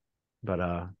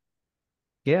 But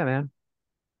yeah, man.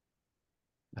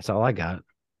 That's all I got.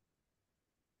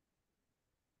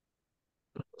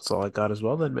 That's all I got as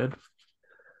well then, man.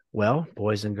 Well,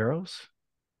 boys and girls,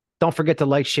 don't forget to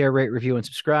like, share, rate, review, and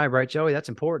subscribe, right, Joey? That's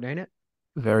important, ain't it?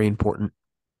 Very important.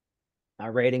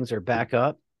 Our ratings are back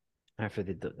up after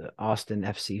the Austin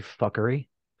FC fuckery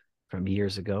from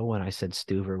years ago when I said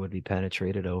Stuver would be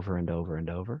penetrated over and over and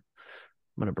over.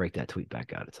 I'm gonna break that tweet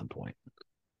back out at some point.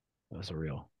 That was a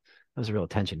real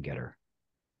attention getter.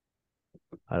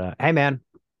 But hey, man,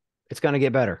 it's gonna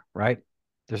get better, right?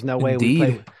 There's no way Indeed.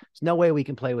 There's no way we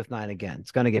can play with 9 again.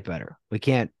 It's gonna get better. We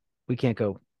can't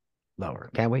go lower,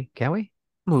 can we? Can we?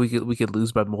 Well, we could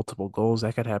lose by multiple goals.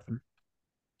 That could happen.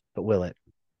 But will it?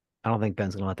 I don't think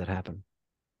Ben's gonna let that happen.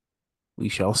 We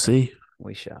shall see.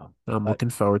 We shall. I'm looking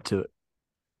forward to it.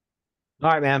 All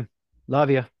right, man. Love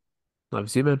you. Love you,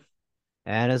 see you, man.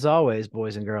 And as always,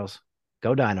 boys and girls,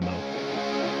 go Dynamo.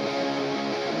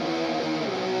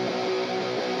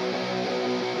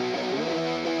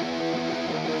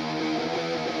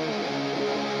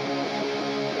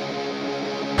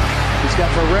 He's got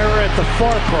Ferreira at the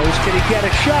far post. Can he get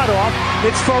a shot off?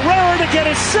 It's Ferreira to get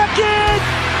his second.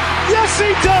 Yes,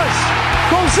 he does.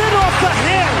 Goes in off the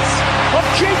hands of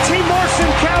JT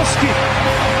Marcinkowski.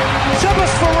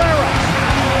 Sebas Ferreira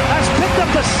has picked up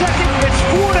the second. It's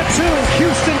 4-2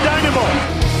 Houston Dynamo.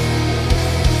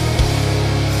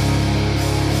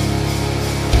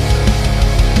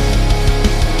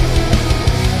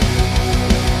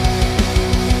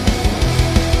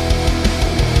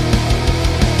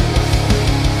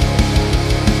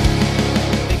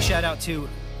 Shout out to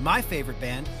my favorite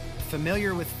band,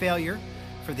 Familiar with Failure,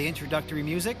 for the introductory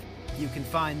music. You can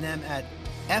find them at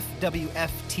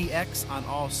FWFTX on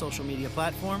all social media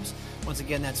platforms. Once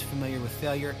again, that's Familiar with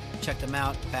Failure. Check them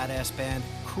out. Badass band,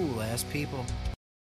 cool ass people.